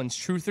Alex Collins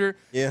truther.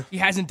 Yeah. He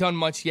hasn't done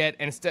much yet,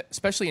 and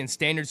especially in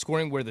standard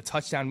scoring where the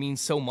touchdown means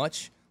so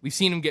much. We've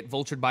seen him get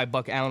vultured by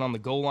Buck Allen on the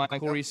goal line,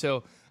 Corey.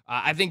 So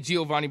I think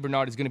Giovanni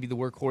Bernard is going to be the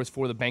workhorse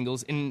for the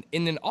Bengals in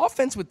an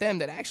offense with them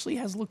that actually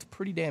has looked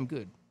pretty damn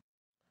good.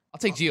 I'll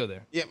take Gio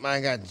there. Yep,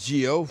 I got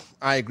Gio.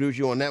 I agree with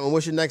you on that one.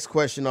 What's your next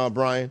question,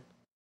 Brian?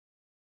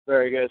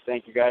 Very good.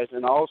 Thank you, guys.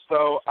 And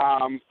also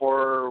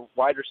for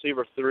wide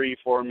receiver 3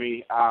 for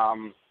me,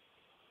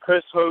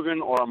 Chris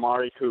Hogan or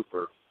Amari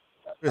Cooper?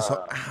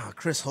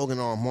 Chris Hogan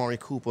or Amari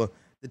Cooper.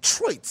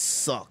 Detroit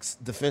sucks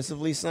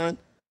defensively, son.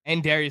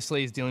 And Darius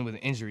Slay is dealing with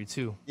an injury,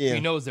 too. Yeah. We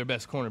know is their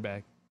best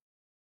cornerback.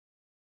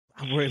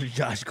 I'm worried about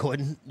Josh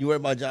Gordon. You worried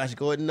about Josh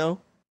Gordon, though?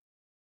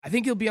 I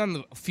think he'll be on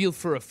the field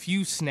for a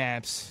few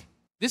snaps.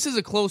 This is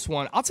a close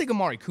one. I'll take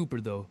Amari Cooper,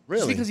 though.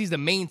 Really? Just because he's the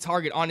main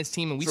target on his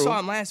team. And we True. saw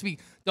him last week,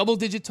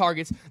 double-digit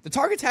targets. The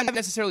targets haven't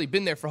necessarily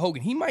been there for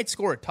Hogan. He might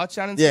score a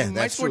touchdown. And Yeah, he might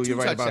that's score true. 2 You're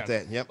right touchdowns. about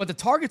that. Yep. But the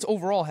targets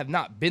overall have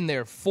not been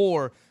there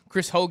for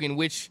Chris Hogan,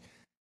 which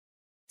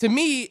to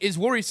me is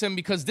worrisome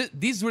because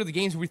these were the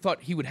games where we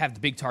thought he would have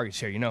the big target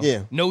share,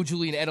 Yeah. No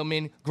Julian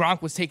Edelman.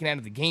 Gronk was taken out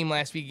of the game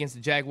last week against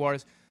the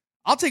Jaguars.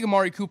 I'll take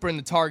Amari Cooper in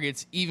the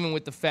targets, even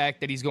with the fact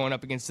that he's going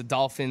up against the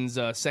Dolphins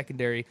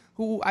secondary,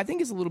 who I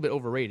think is a little bit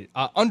underrated.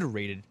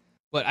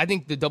 But I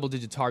think the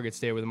double-digit targets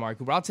there with Amari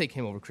Cooper, I'll take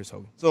him over Chris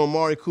Hogan. So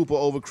Amari Cooper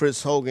over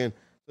Chris Hogan.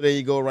 So there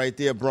you go right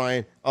there,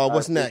 Brian.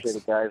 What's next?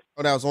 It, guys.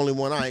 Oh, that was only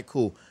one. All right,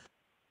 cool.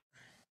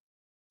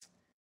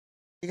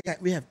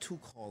 We have 2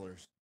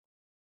 callers.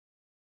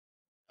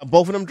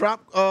 Both of them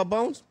drop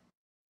Bones?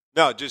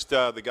 No, just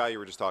the guy you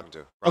were just talking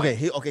to. Brian.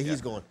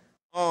 He's going.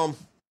 All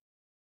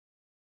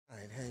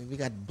right, hey, we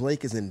got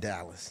Blake is in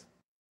Dallas.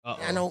 Uh-oh.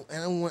 I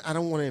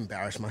don't want to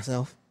embarrass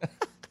myself.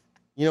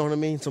 You know what I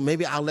mean? So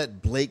maybe I'll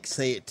let Blake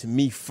say it to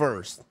me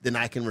first, then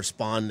I can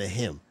respond to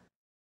him.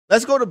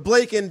 Let's go to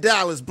Blake in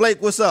Dallas.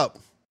 Blake, what's up?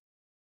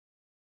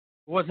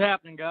 What's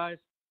happening, guys?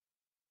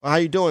 How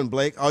you doing,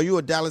 Blake? Are you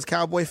a Dallas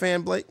Cowboy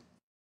fan, Blake?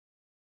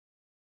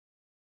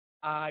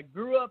 I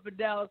grew up a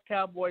Dallas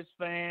Cowboys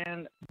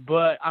fan,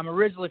 but I'm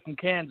originally from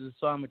Kansas,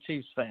 so I'm a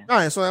Chiefs fan. All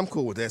right, so I'm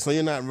cool with that. So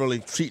you're not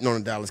really cheating on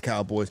the Dallas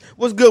Cowboys.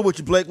 What's good with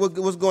you, Blake?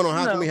 What's going on?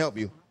 How can we help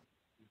you?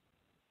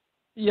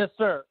 Yes,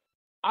 sir.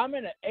 I'm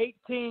in an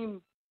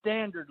 8-team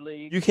standard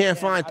league. You can't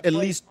find at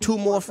least 2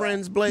 more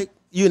friends, Blake?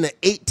 You in an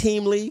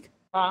 8-team league?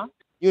 Huh?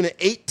 You in an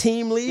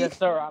 8-team league? Yes,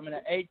 sir. I'm in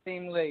an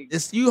 8-team league.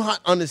 You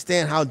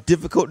understand how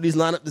difficult these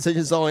lineup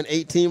decisions are in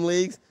 8-team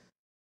leagues?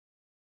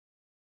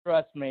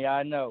 Trust me,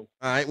 I know.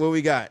 All right, what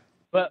we got?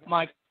 But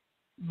my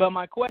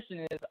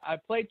question is, I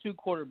play 2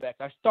 quarterbacks.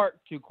 I start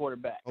 2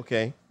 quarterbacks.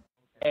 Okay.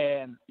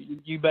 And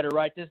you better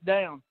write this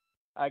down.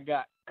 I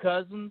got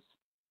Cousins,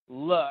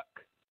 Luck,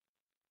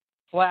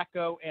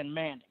 Flacco, and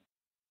Manning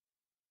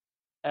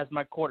as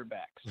my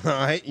quarterbacks. All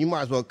right, you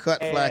might as well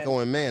cut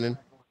Flacco and Manning.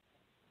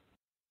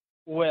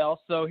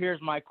 Well, so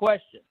here's my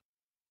question.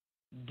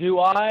 Do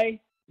I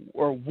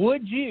or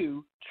would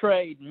you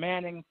trade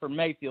Manning for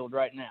Mayfield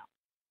right now?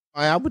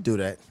 I would do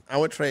that. I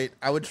would trade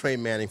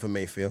Manning for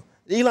Mayfield.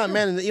 Eli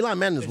Manning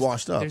is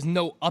washed up. There's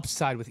no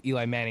upside with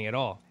Eli Manning at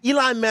all.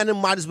 Eli Manning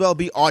might as well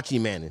be Archie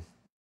Manning.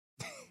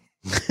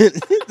 I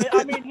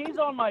mean, he's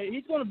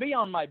going to be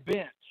on my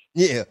bench.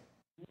 Yeah.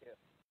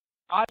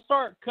 I'm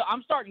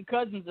starting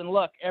Cousins and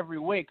Luck every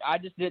week. I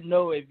just didn't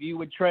know if you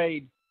would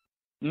trade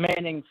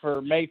Manning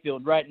for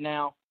Mayfield right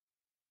now.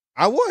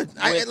 I would.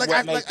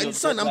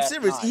 I'm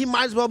serious. He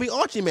might as well be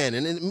Archie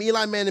Manning, and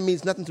Eli Manning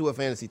means nothing to a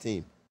fantasy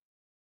team.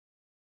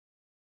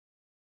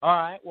 All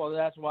right. Well,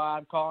 that's why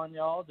I'm calling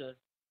y'all to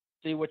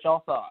see what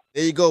y'all thought.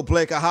 There you go,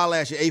 Blake. I holler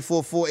at you,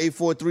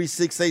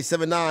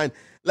 844-843-6879.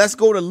 Let's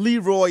go to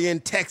Leroy in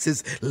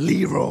Texas.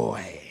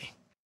 Leroy.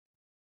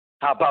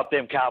 How about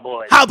them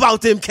Cowboys? How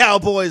about them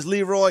Cowboys,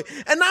 Leroy?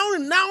 And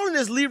not only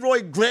does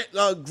Leroy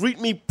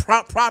greet me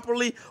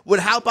properly with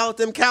how about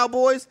them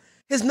Cowboys,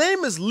 his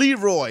name is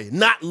Leroy,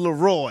 not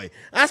Leroy.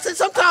 I said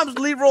sometimes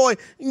Leroy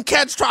and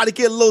cats try to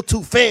get a little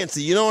too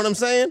fancy. You know what I'm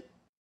saying?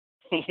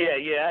 Yeah, I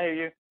hear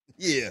you.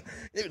 Yeah,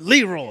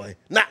 Leroy,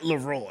 not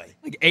Leroy.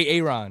 Like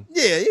Aaron.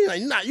 Yeah,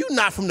 you're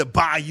not from the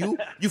Bayou.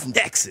 You from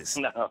Texas.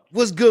 No.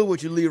 What's good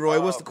with you,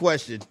 Leroy? What's the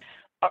question?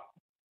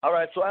 All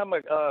right, so I have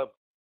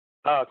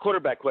a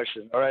quarterback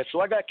question. All right,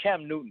 so I got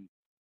Cam Newton,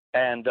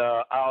 and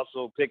I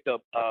also picked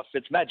up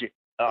Fitzmagic.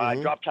 I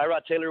dropped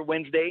Tyrod Taylor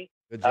Wednesday.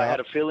 I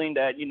had a feeling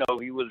that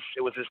it was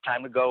his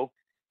time to go,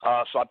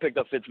 so I picked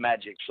up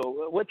Fitzmagic.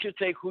 So what's your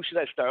take? Who should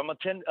I start? I'm a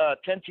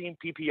 10-team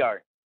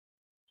PPR.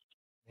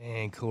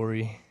 Man,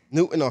 Corey.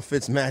 Newton or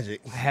Fitzmagic?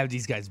 I have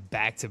these guys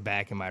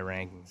back-to-back in my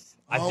rankings.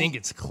 I think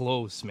it's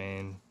close,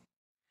 man.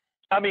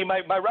 I mean,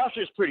 my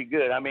roster is pretty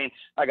good. I mean,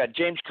 I got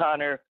James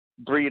Conner,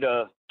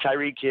 Breida,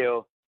 Tyreek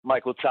Hill,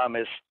 Michael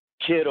Thomas,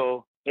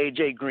 Kittle,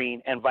 A.J.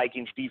 Green, and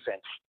Vikings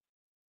defense.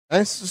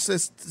 It's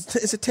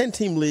a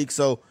 10-team league,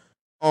 so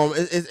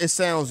it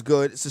sounds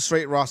good. It's a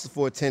straight roster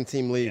for a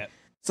 10-team league. Yep.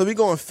 So we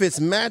going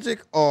Fitzmagic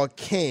or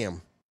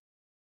Cam?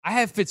 I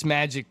have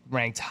Fitzmagic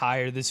ranked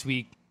higher this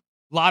week.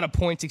 A lot of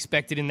points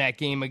expected in that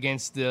game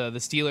against the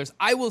Steelers.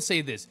 I will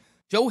say this.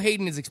 Joe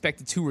Hayden is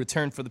expected to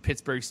return for the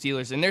Pittsburgh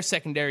Steelers, and their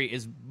secondary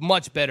is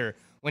much better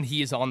when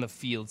he is on the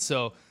field.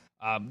 So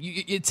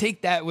you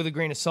take that with a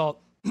grain of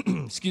salt.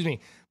 Excuse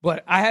me.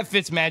 But I have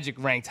Fitzmagic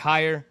ranked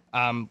higher.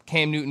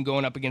 Cam Newton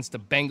going up against the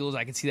Bengals.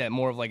 I can see that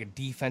more of like a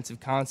defensive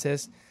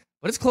contest.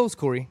 But it's close,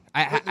 Corey.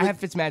 I have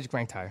Fitzmagic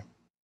ranked higher.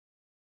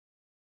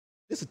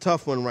 It's a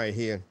tough one right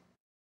here.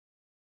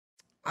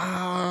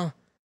 Monday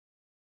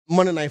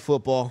Night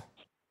Football.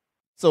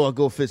 So I'll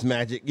go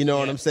Fitzmagic. You know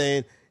what I'm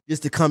saying?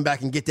 Just to come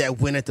back and get that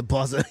win at the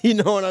buzzer. You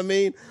know what I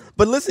mean?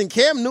 But listen,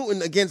 Cam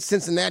Newton against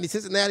Cincinnati.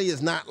 Cincinnati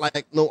is not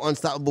like no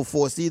unstoppable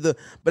force either.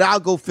 But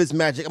I'll go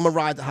Fitzmagic. I'm going to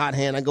ride the hot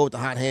hand. I go with the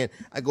hot hand.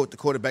 I go with the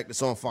quarterback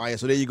that's on fire.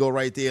 So there you go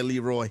right there,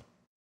 Leroy.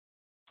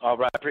 All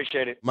right.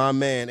 Appreciate it. My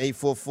man,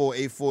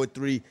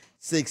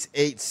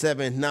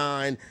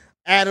 844-843-6879.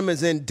 Adam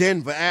is in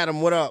Denver. Adam,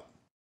 what up?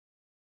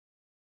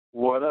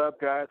 What up,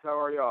 guys? How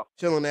are y'all?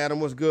 Chilling, Adam.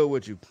 What's good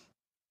with you?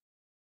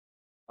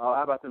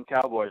 How about them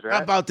Cowboys, right?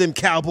 How about them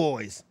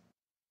Cowboys?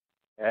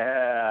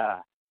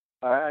 Yeah.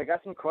 All right, I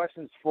got some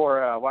questions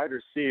for wide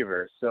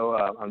receivers. So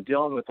I'm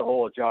dealing with the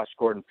whole Josh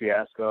Gordon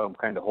fiasco. I'm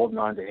kind of holding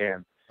on to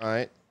him. All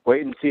right.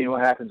 Waiting and seeing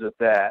what happens with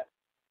that.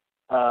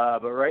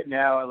 But right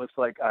now it looks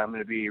like I'm going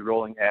to be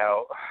rolling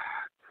out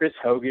Chris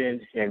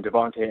Hogan and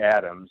Devontae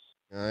Adams.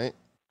 All right.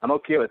 I'm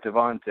okay with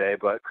Devontae,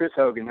 but Chris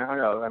Hogan, I don't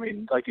know. I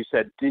mean, like you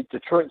said,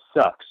 Detroit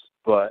sucks,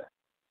 but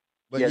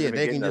yeah,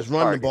 they can just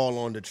run the ball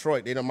on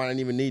Detroit. They might not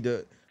even need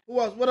to.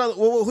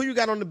 Who you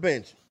got on the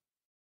bench?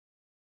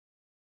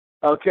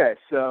 Okay,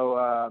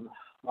 so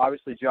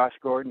obviously Josh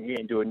Gordon, he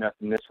ain't doing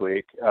nothing this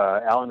week.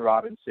 Allen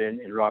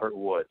Robinson and Robert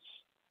Woods.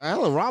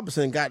 Allen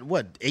Robinson got,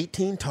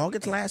 18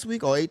 targets last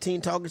week or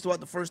 18 targets throughout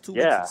the first 2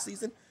 weeks of the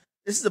season?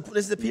 This is the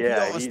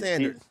PPR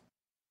standard.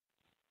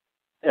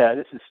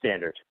 This is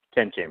standard,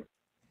 10-team.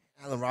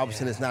 Allen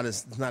Robinson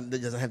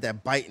doesn't have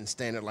that biting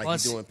standard like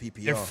he's doing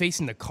PPR. They're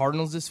facing the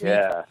Cardinals this week.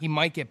 Yeah. He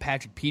might get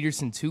Patrick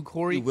Peterson too,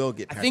 Corey. He will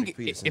get Patrick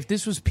Peterson. I think if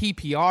this was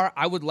PPR,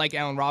 I would like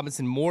Allen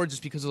Robinson more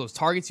just because of those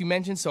targets you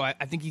mentioned. So I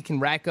think he can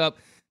rack up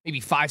maybe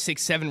 5,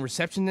 6, 7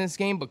 receptions in this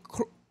game. But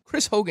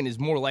Chris Hogan is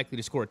more likely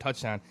to score a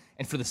touchdown.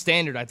 And for the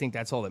standard, I think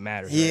that's all that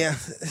matters. Yeah.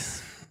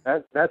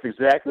 Right? That's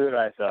exactly what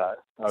I thought.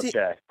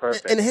 Okay,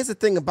 perfect. And here's the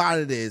thing about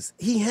it is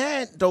he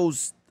had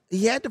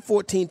the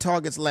 14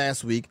 targets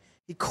last week.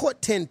 He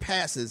caught 10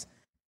 passes,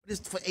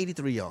 just for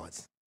 83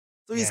 yards.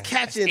 So he's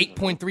catching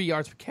 8.3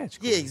 yards per catch.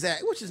 Yeah,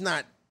 exactly. Which is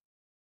not.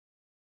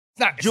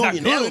 It's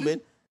Julian not good. Edelman.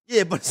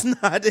 Yeah, but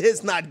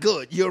it's not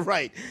good. You're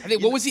right. I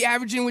think what was he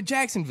averaging with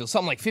Jacksonville?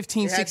 Something like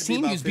 15,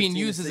 16. He was being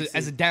used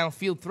as a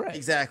downfield threat.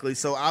 Exactly.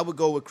 So I would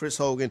go with Chris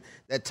Hogan,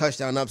 that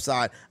touchdown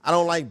upside. I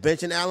don't like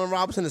benching Allen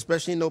Robinson,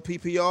 especially in no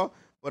PPR.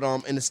 But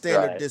in the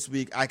standard this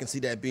week, I can see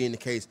that being the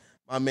case.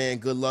 My man,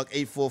 good luck.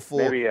 844.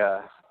 Maybe.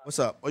 What's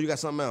up? Oh, you got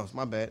something else?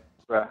 My bad.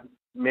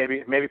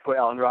 maybe put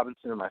Allen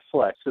Robinson in my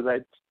flex because I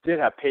did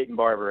have Peyton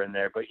Barber in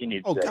there, but he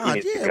needs to go.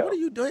 What are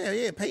you doing?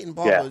 Yeah, Peyton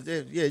Barber.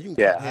 Yeah, you can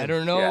cut him. I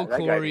don't know,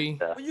 Corey.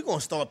 Are you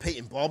gonna start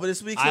Peyton Barber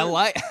this week? I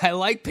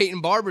like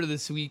Peyton Barber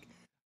this week.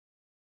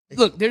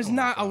 Look, there's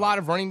not a lot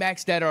of running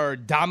backs that are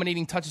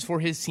dominating touches for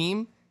his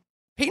team.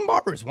 Peyton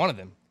Barber is one of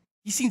them.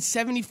 He's seen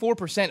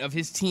 74% of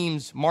his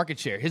team's market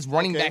share, his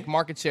running back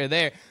market share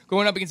there,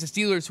 going up against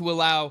the Steelers, who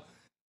allow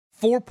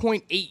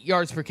 4.8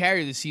 yards per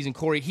carry this season,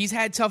 Corey. He's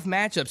had tough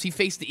matchups. He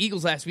faced the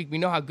Eagles last week. We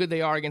know how good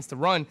they are against the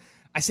run.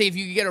 I say if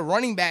you could get a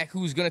running back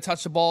who's going to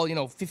touch the ball,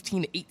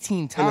 15 to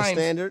 18 times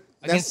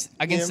against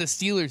the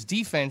Steelers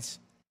defense,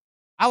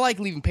 I like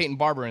leaving Peyton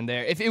Barber in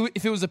there. If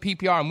it was a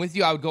PPR, I'm with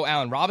you. I would go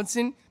Allen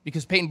Robinson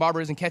because Peyton Barber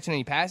isn't catching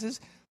any passes,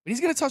 but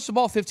he's going to touch the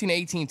ball 15 to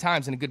 18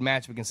 times in a good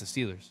matchup against the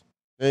Steelers.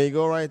 There you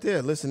go right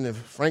there. Listen, if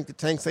Frank the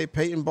Tank say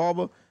Peyton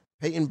Barber,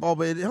 hold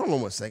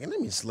on 1 second. Let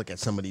me just look at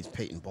some of these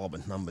Peyton Barber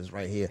numbers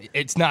right here.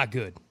 It's not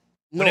good.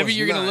 Whatever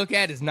you're going to look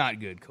at is not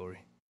good, Corey.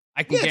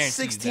 I can guarantee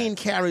 16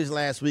 carries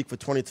last week for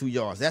 22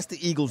 yards. That's the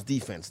Eagles'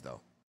 defense,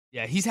 though.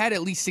 Yeah, he's had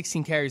at least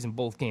 16 carries in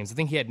both games. I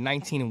think he had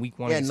 19 in week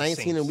 1. He had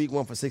 19 in week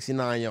 1 for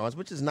 69 yards,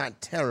 which is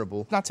not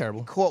terrible. Not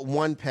terrible. He caught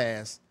one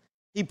pass.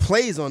 He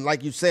plays on,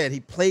 like you said, he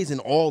plays in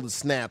all the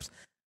snaps.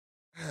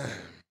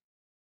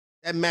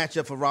 That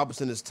matchup for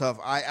Robinson is tough.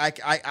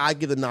 I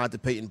give the nod to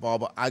Peyton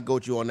Barber. I go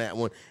with you on that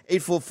one.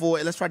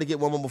 844. Let's try to get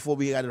one more before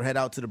we got to head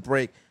out to the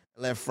break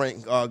and let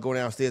Frank go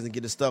downstairs and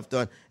get his stuff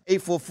done.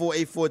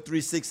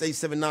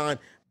 844-843-6879.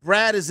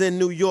 Brad is in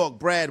New York.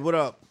 Brad, what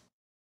up?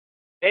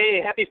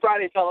 Hey, happy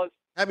Friday, fellas.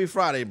 Happy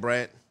Friday,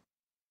 Brad.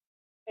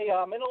 Hey,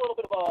 I'm in a little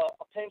bit of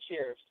a pinch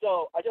here.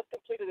 So I just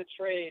completed a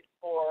trade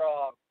for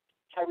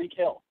Tyreek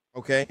Hill.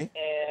 Okay.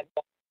 And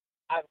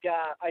I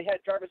had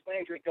Jarvis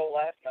Landry go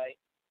last night.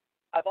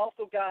 I've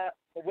also got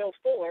Will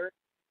Fuller,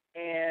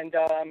 and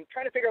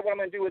trying to figure out what I'm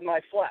going to do with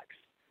my flex.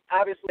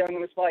 Obviously, I'm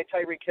going to slide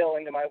Tyreek Hill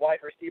into my wide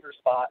receiver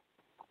spot.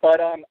 But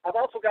I've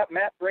also got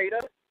Matt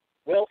Breida,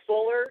 Will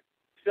Fuller,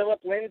 Phillip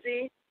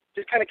Lindsay.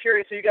 Just kind of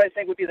curious who you guys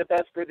think would be the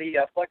best for the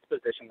flex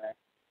position there.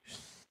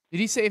 Did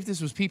he say if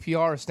this was PPR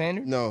or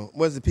standard? No.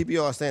 What's the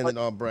PPR standard,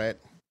 Brad?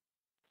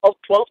 Oh,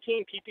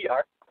 12-team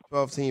PPR.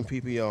 12-team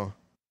PPR.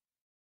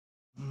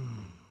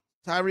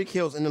 Tyreek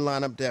Hill's in the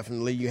lineup,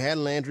 definitely. You had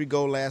Landry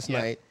go last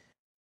night.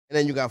 And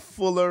then you got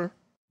Fuller,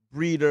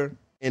 Breida,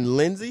 and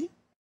Lindsay.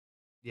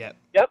 Yep.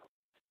 Yep.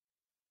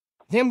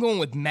 I think I'm going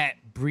with Matt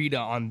Breida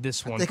on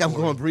this one. I think I'm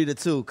going Breida,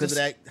 too, because of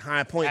that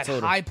high point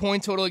total. High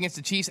point total against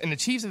the Chiefs. And the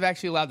Chiefs have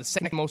actually allowed the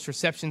second most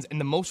receptions and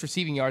the most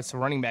receiving yards to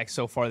running backs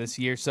so far this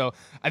year. So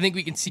I think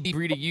we can see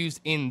Breida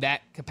used in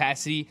that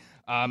capacity.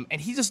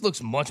 And he just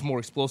looks much more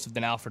explosive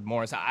than Alfred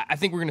Morris. I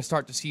think we're going to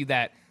start to see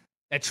that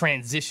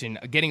transition,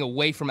 getting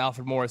away from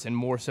Alfred Morris and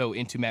more so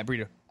into Matt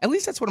Breida. At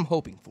least that's what I'm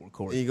hoping for,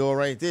 Corey. There you go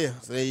right there.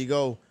 So there you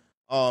go,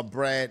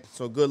 Brad.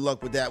 So good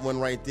luck with that one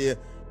right there.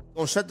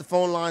 Going to shut the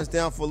phone lines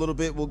down for a little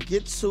bit. We'll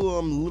get to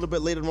them a little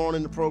bit later on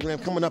in the program.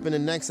 Coming up in the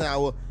next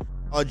hour,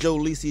 Joe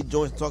Lisi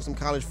joins to talk some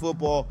college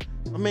football.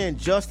 My man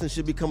Justin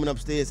should be coming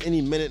upstairs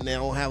any minute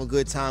now. We'll have a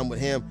good time with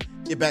him.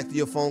 Get back to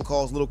your phone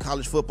calls, little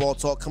college football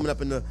talk coming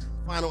up in the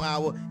final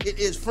hour. It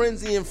is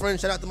Frenzy and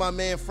Friends. Shout out to my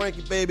man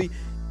Frankie, baby.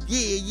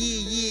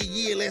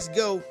 Yeah, let's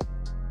go.